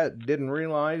know that, didn't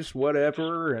realize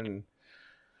whatever, and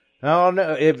I don't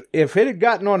know. If it had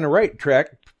gotten on the right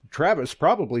track, Travis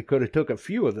probably could have took a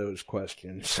few of those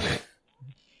questions.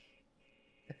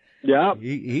 Yeah.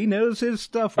 He knows his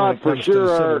stuff when it comes for sure. to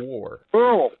the Civil War.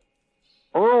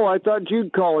 Earl, I thought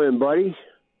you'd call in, buddy.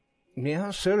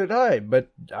 Yeah, so did I. But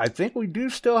I think we do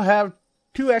still have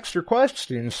 2 extra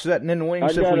questions sitting in the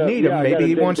wings if we need them. Maybe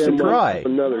he wants to try.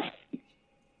 Let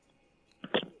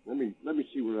me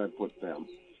see where I put them.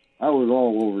 I was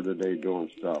all over today doing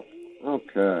stuff.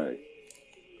 Okay.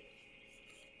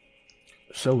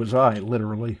 So was I,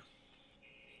 literally.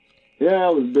 Yeah,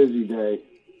 it was a busy day.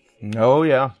 Oh,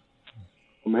 yeah.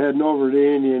 I'm heading over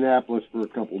to Indianapolis for a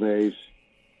couple days,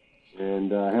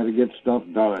 and I had to get stuff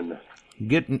done.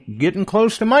 Getting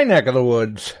close to my neck of the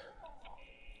woods.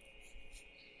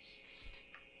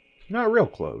 Not real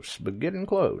close, but getting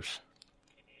close.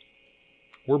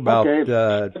 We're about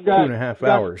 2.5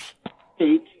 hours.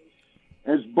 8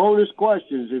 as bonus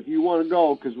questions if you want to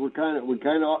go, because we're kind of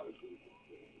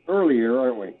early here,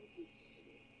 aren't we?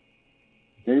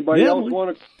 Anybody else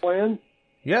want to plan?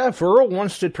 Yeah, if Earl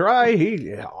wants to try,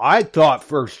 I thought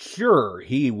for sure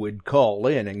he would call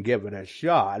in and give it a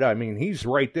shot. I mean, he's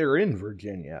right there in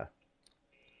Virginia.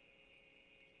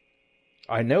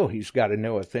 I know he's got to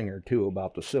know a thing or two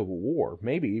about the Civil War,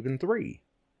 maybe even 3.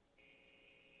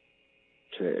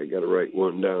 Okay, I got to write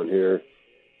one down here.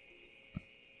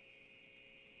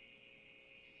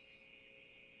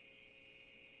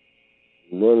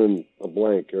 I'm running a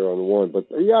blank here on one, but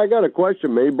yeah, I got a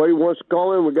question. Anybody wants to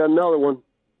call in? We got another one.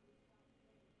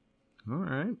 All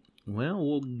right. Well,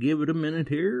 we'll give it a minute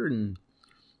here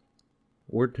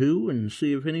or 2 and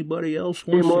see if anybody else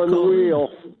wants to call on the wheel.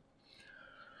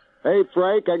 Hey,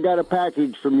 Frank, I got a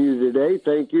package from you today.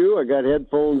 Thank you. I got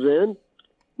headphones in.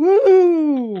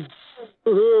 Woohoo!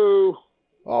 Woohoo!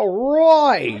 All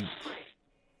right.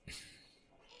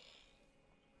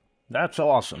 That's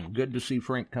awesome. Good to see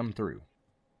Frank come through.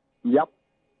 Yep.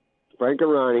 Frank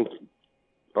and Ronnie.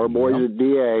 Our boys at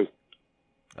DA.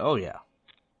 Oh, yeah.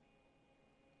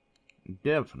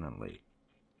 Definitely.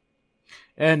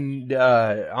 And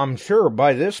I'm sure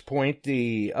by this point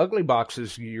the ugly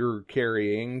boxes you're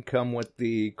carrying come with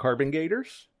the carbon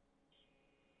gators?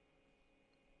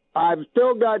 I've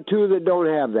still got 2 that don't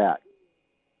have that.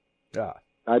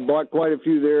 I bought quite a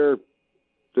few there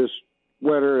this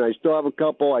winter, and I still have a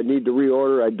couple. I need to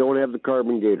reorder. I don't have the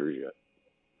carbon gators yet.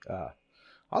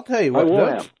 I'll tell you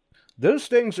what, those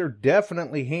things are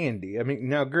definitely handy. I mean,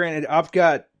 now granted, I've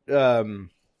got, I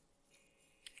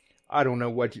don't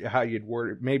know how you'd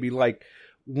word it, maybe like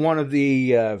one of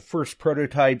the first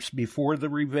prototypes before the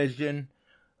revision.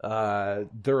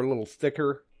 They're a little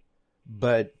thicker,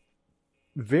 but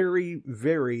very,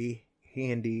 very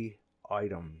handy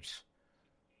items.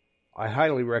 I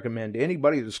highly recommend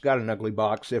anybody that's got an ugly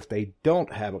box, if they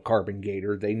don't have a carbon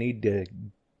gator, they need to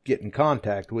get in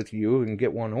contact with you and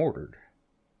get one ordered.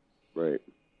 Right.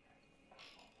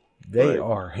 They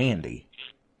are handy.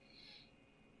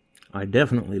 I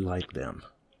definitely like them.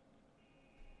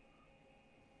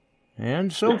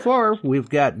 And so far, we've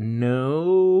got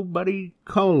nobody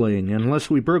calling, unless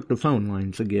we broke the phone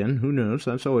lines again. Who knows?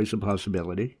 That's always a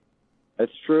possibility.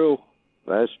 That's true.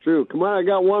 That's true. Come on, I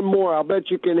got one more. I'll bet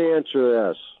you can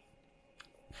answer this.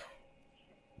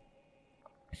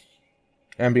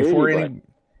 And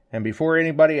before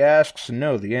anybody asks,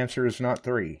 no, the answer is not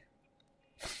 3.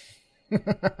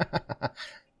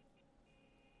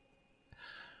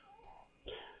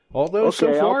 Although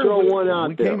so far I'll throw one out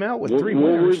we there. Came out with 3 We'll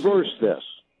winners. reverse this.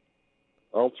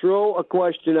 I'll throw a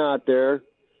question out there.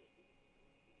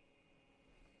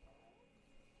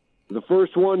 The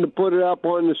first one to put it up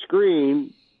on the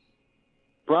screen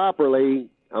properly,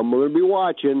 I'm going to be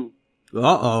watching.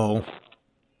 Uh-oh.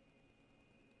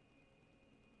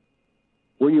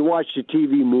 When you watch the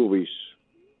TV movies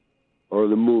or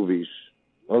the movies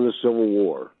on the Civil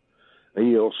War, and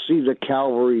you'll see the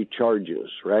cavalry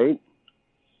charges, right?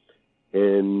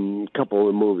 In a couple of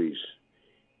the movies.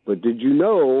 But did you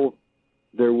know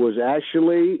there was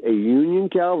actually a Union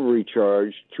cavalry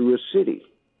charge through a city?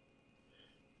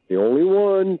 The only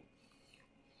one,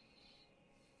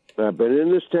 I've been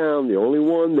in this town, the only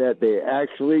one that they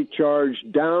actually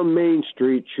charged down Main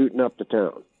Street shooting up the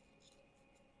town.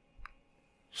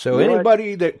 So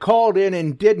anybody that called in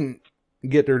and didn't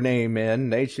get their name in,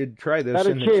 they should try this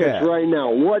in the chat. Got a chance right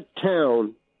now. What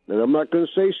town, and I'm not going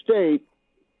to say state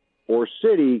or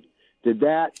city, did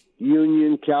that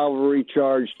Union cavalry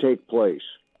charge take place?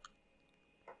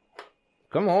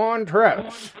 Come on,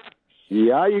 Travis.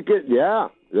 Yeah,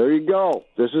 there you go.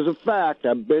 This is a fact.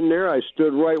 I've been there. I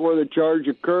stood right where the charge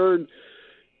occurred,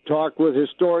 talked with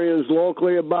historians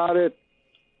locally about it.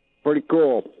 Pretty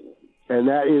cool. And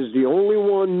that is the only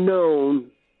one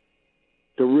known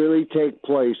to really take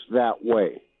place that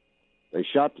way. They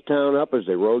shot the town up as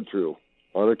they rode through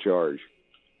on a charge.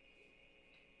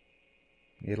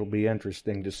 It'll be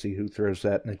interesting to see who throws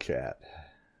that in the chat.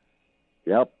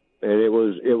 Yep. And it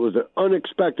was an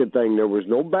unexpected thing. There was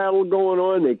no battle going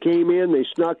on. They came in, they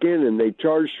snuck in, and they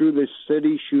charged through the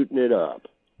city shooting it up.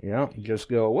 Yeah, just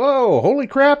go, whoa, holy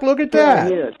crap, look at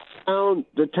that. Yeah,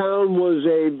 the town was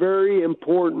a very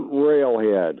important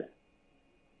railhead.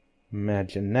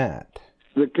 Imagine that.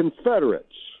 The Confederates.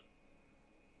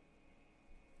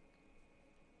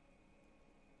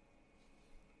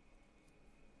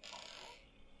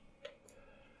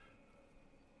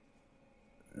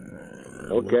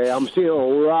 Okay, I'm seeing a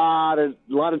lot of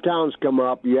towns come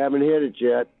up. You haven't hit it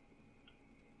yet.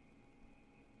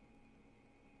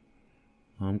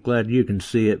 I'm glad you can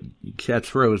see it. Chat's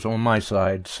froze on my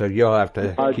side, so you'll have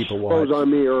to keep a watch. Froze on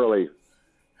me early.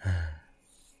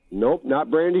 Nope,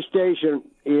 not Brandy Station,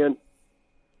 Ian.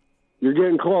 You're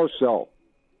getting close, though.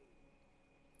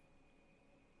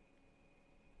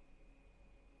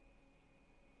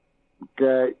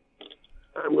 Okay,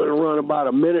 I'm going to run about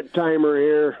a minute timer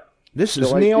here. This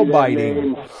is nail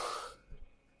biting.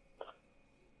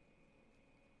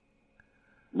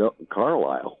 No,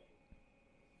 Carlisle.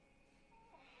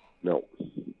 No.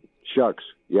 Shucks.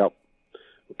 Yep.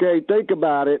 Okay, think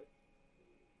about it.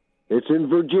 It's in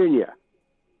Virginia.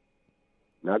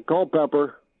 Not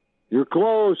Culpeper. You're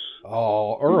close.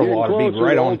 Oh, Earl ought to be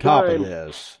right on top of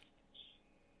this.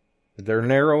 They're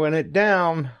narrowing it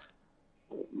down.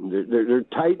 They're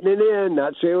tightening in.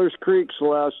 Not Sailors Creek,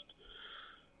 Celeste.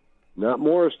 Not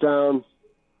Morristown.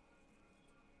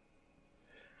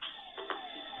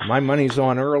 My money's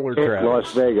on Earl or Travis.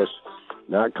 Las Vegas.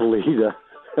 Not Kalita.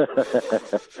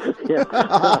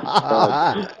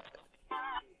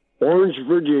 Orange,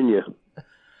 Virginia.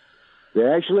 They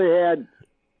actually had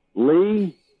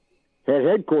Lee had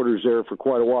headquarters there for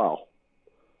quite a while.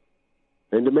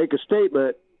 And to make a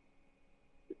statement,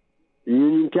 the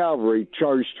Union Cavalry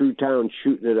charged through town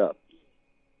shooting it up.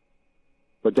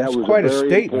 But that That's was quite a a very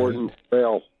statement. important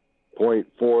fail point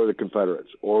for the Confederates,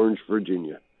 Orange,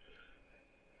 Virginia.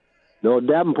 No,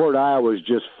 Davenport, Iowa was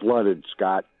just flooded,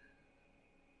 Scott.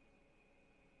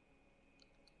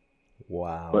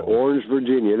 Wow. But Orange,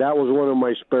 Virginia, that was one of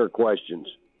my spare questions.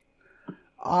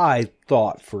 I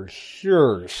thought for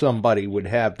sure somebody would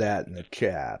have that in the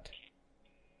chat.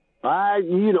 I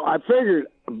figured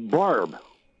Barb.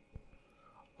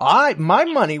 My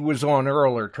money was on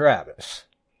Earl or Travis.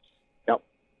 Yep.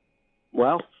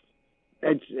 Well,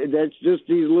 that's just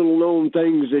these little known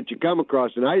things that you come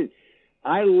across, and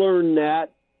I learned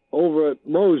that over at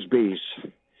Mosby's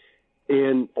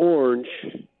in Orange,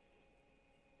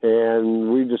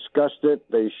 and we discussed it.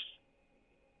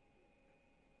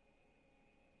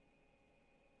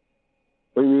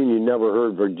 What do you mean you never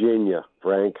heard Virginia,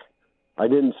 Frank? I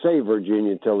didn't say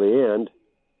Virginia till the end.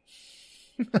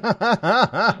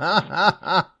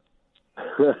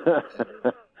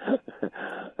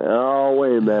 Oh,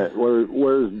 wait a minute.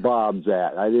 Where's Bob's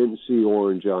at? I didn't see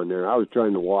Orange on there. I was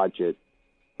trying to watch it.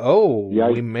 Oh, Yeah,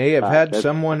 we may have had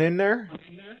someone in there?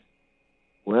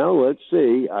 Well, let's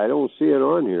see. I don't see it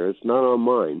on here. It's not on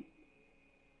mine.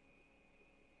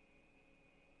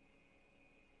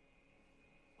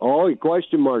 Oh, he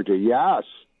question marked it. Yes,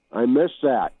 I missed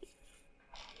that.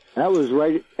 That was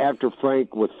right after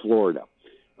Frank with Florida.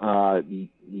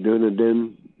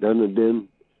 Dunedin.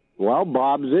 Well,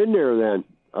 Bob's in there then.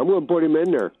 I'm going to put him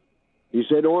in there. He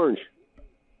said Orange.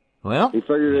 Well, he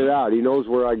figured it out. He knows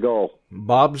where I go.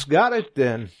 Bob's got it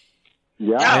then.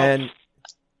 Yeah. No.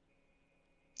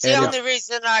 The only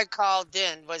reason I called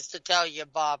in was to tell you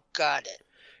Bob got it.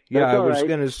 Yeah, I was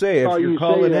going to say, if you're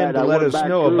calling in to let us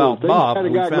know about Bob,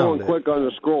 we found it. Quick on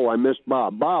the scroll. I missed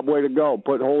Bob. Bob, way to go.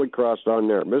 Put Holy Cross on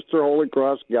there. Mr. Holy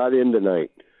Cross got in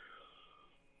tonight.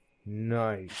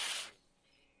 Nice.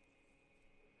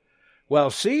 Well,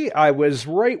 see, I was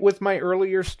right with my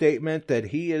earlier statement that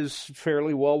he is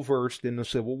fairly well versed in the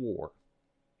Civil War.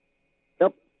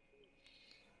 Yep.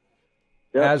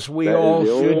 As we all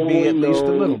should be, at least a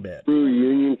little bit. True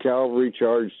Union cavalry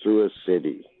charged through a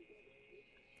city.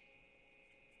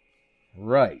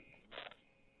 Right.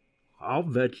 I'll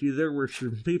bet you there were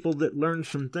some people that learned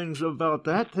some things about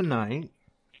that tonight.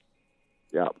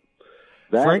 Yep.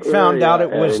 Frank found out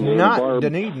it was not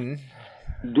Dunedin.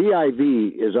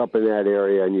 DIV is up in that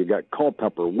area, and you got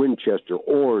Culpeper, Winchester,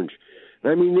 Orange.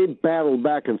 I mean, they battled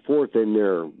back and forth in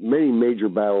there. Many major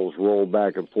battles rolled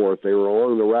back and forth. They were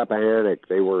along the Rappahannock.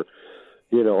 They were,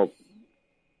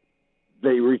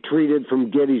 they retreated from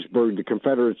Gettysburg. The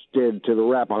Confederates did to the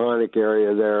Rappahannock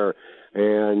area there,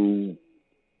 and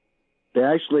they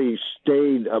actually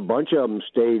stayed. A bunch of them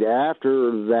stayed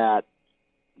after that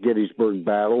Gettysburg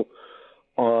battle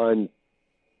on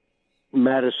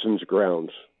Madison's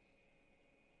grounds.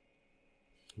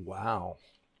 Wow.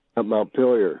 At Mount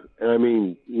Pillier. And I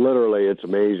mean, literally, it's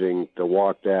amazing to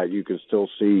walk that. You can still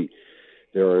see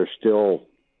there are still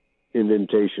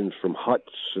indentations from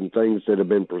huts and things that have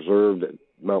been preserved at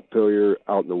Mount Pillier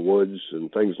out in the woods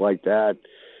and things like that.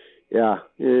 Yeah,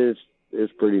 it's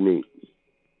pretty neat.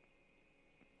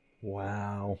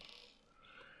 Wow.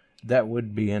 That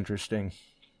would be interesting.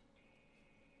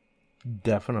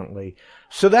 Definitely.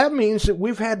 So that means that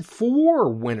we've had 4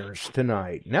 winners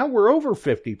tonight. Now we're over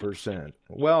 50%.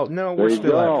 Well, no, we're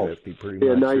still at 50 pretty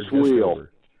much. Nice wheel.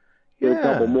 Get a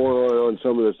couple Yeah. more on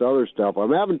some of this other stuff.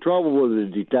 I'm having trouble with the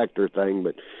detector thing,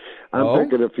 but I'm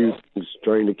picking a few things,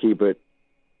 trying to keep it.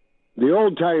 The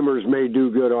old timers may do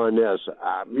good on this.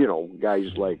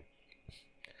 Guys like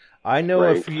I know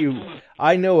Frank. a few.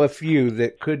 I know a few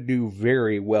that could do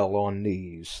very well on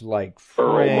these, like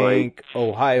Frank,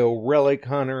 Ohio Relic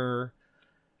Hunter.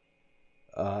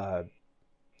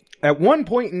 At one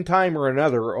point in time or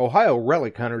another, Ohio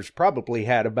Relic Hunters probably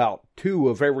had about 2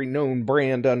 of every known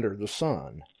brand under the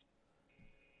sun.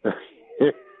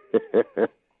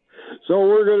 So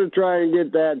we're going to try and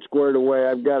get that squared away.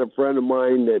 I've got a friend of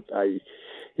mine that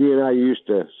he and I used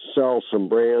to sell some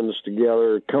brands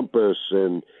together, Compass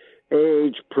and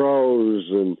AH Pros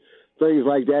and things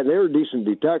like that. And they were decent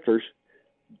detectors.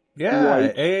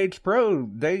 Yeah, AH Pro,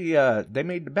 they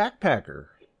made the Backpacker.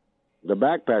 The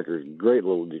Backpacker's a great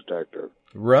little detector.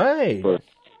 Right. For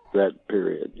that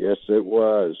period. Yes, it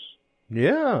was.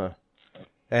 Yeah.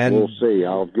 And we'll see.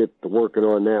 I'll get to working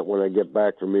on that when I get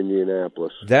back from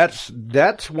Indianapolis. That's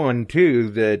one, too,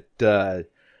 that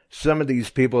some of these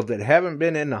people that haven't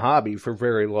been in the hobby for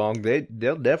very long,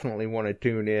 they'll definitely want to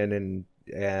tune in,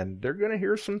 and they're going to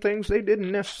hear some things they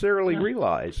didn't necessarily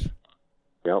realize.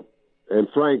 Yep. And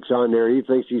Frank's on there. He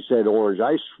thinks he said orange.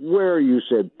 I swear you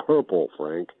said purple,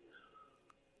 Frank.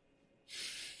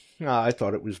 I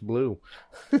thought it was blue.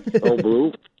 Oh,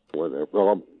 blue?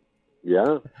 Whatever.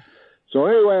 Yeah. So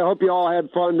anyway, I hope you all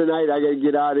had fun tonight. I got to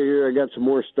get out of here. I got some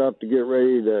more stuff to get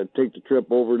ready to take the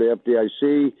trip over to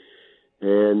FDIC.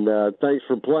 And thanks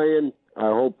for playing. I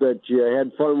hope that you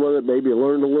had fun with it. Maybe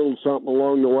learned a little something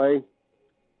along the way.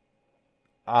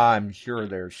 I'm sure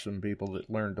there's some people that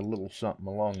learned a little something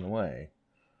along the way.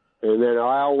 And then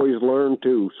I always learn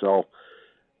too, so,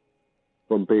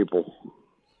 from people.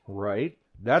 Right.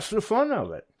 That's the fun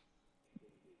of it.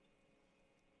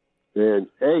 And,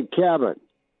 hey, Kevin,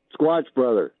 Squatch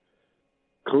brother,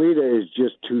 Kalita is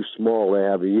just too small to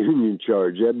have a union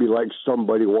charge. That'd be like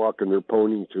somebody walking their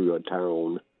pony through a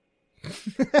town.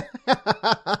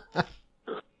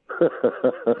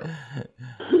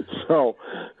 So,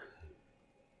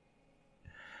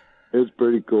 it's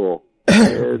pretty cool.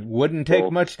 Wouldn't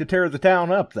take much to tear the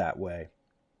town up that way.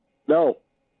 No.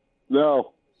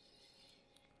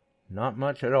 Not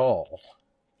much at all.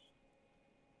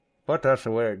 But that's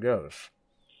the way it goes.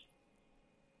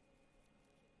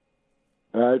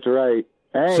 That's right.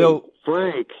 Hey, so,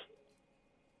 Frank,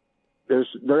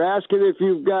 they're asking if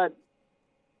you've got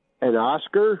an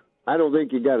Oscar. I don't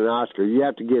think you got an Oscar. You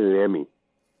have to get an Emmy.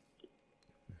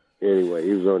 Anyway,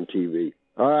 he was on TV.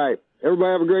 All right.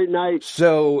 Everybody have a great night.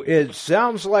 So it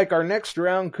sounds like our next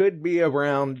round could be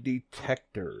around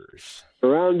detectors.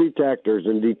 Around detectors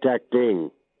and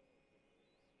detecting.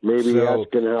 Maybe so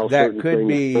asking how that could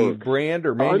be work. Brand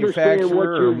or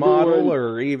manufacturer or model doing,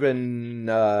 or even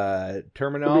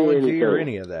terminology or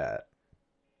any of that.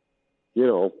 You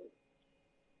know.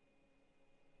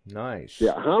 Nice.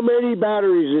 Yeah. How many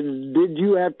batteries did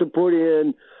you have to put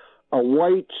in a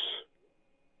White's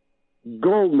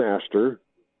Goldmaster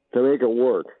to make it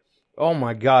work? Oh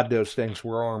my God, those things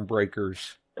were arm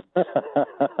breakers.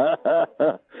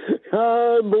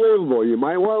 Unbelievable. You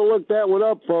might want to look that one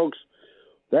up, folks.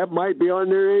 That might be on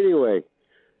there anyway.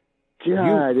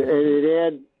 God,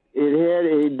 and it had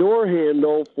a door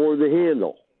handle for the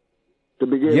handle to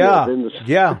begin with.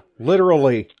 Yeah,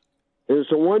 literally.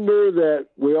 It's a wonder that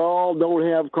we all don't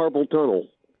have carpal tunnel.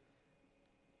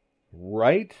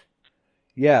 Right?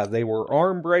 Yeah, they were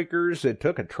arm breakers. It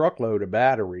took a truckload of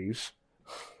batteries.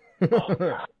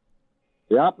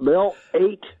 Yep, built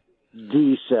 8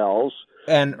 D cells.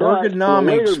 And ergonomics.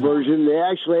 The later version, they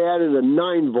actually added a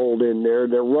 9-volt in there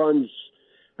that runs,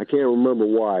 I can't remember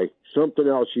why, something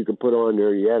else you could put on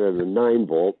there. You added a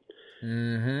 9-volt.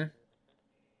 Mm-hmm.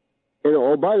 And,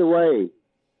 oh, by the way,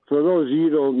 for those of you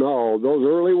who don't know, those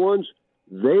early ones,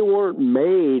 they weren't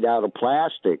made out of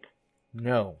plastic.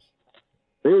 No.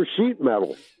 They were sheet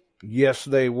metal. Yes,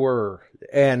 they were.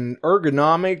 And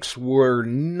ergonomics were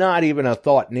not even a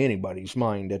thought in anybody's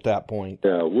mind at that point.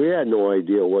 We had no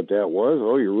idea what that was.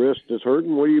 Oh, your wrist is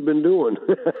hurting? What have you been doing?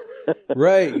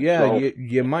 Right, yeah. So,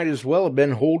 you might as well have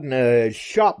been holding a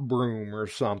shop broom or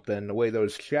something, the way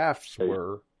those shafts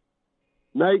were.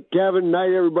 Night, Kevin.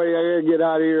 Night, everybody. I got to get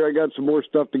out of here. I got some more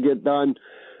stuff to get done.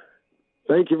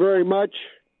 Thank you very much,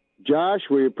 Josh.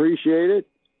 We appreciate it.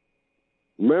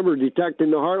 Remember, Detecting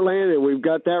the Heartland, and we've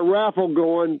got that raffle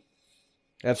going.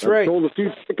 That's right. I sold a few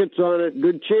tickets on it.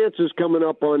 Good chances coming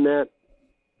up on that.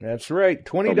 That's right.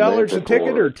 $20 a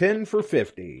ticket or 10 for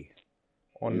 $50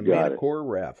 on the Manticore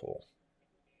raffle.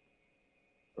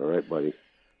 All right, buddy.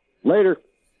 Later.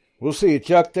 We'll see you,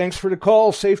 Chuck. Thanks for the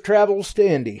call. Safe travels to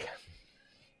Indy.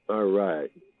 All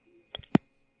right.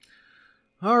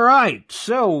 All right,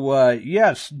 so,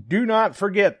 yes, do not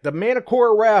forget, the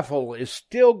Manticore raffle is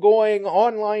still going.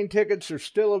 Online tickets are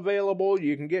still available.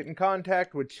 You can get in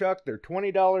contact with Chuck. They're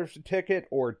 $20 a ticket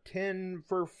or 10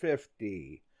 for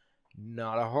 $50.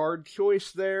 Not a hard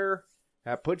choice there.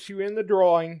 That puts you in the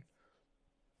drawing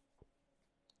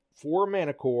for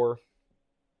Manticore.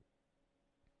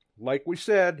 Like we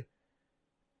said,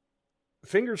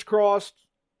 fingers crossed.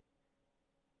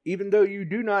 Even though you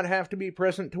do not have to be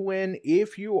present to win,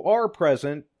 if you are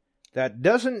present, that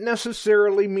doesn't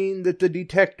necessarily mean that the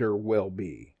detector will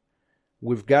be.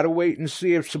 We've got to wait and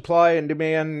see if supply and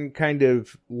demand kind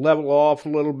of level off a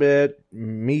little bit,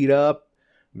 meet up,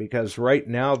 because right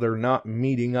now they're not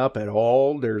meeting up at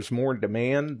all. There's more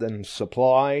demand than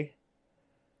supply.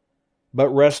 But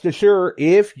rest assured,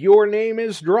 if your name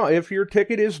is drawn, if your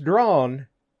ticket is drawn,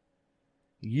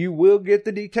 you will get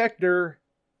the detector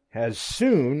as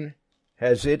soon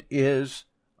as it is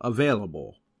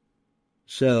available.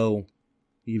 So,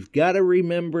 you've got to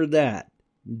remember that.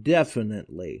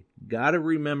 Definitely. Got to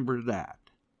remember that.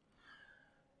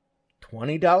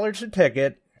 $20 a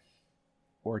ticket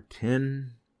or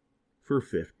 10 for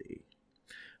 $50.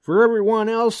 For everyone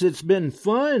else, it's been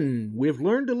fun. We've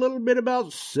learned a little bit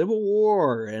about Civil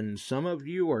War, and some of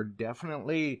you are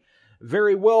definitely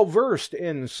very well versed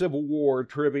in Civil War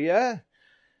trivia.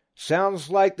 Sounds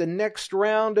like the next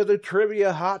round of the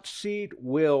Trivia Hot Seat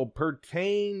will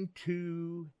pertain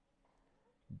to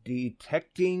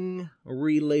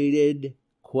detecting-related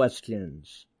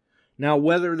questions. Now,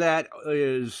 whether that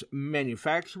is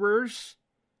manufacturers,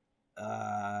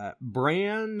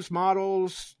 brands,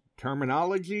 models,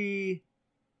 terminology,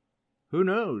 who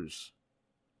knows?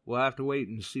 We'll have to wait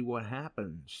and see what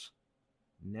happens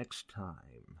next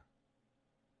time.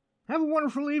 Have a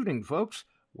wonderful evening, folks.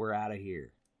 We're out of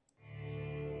here.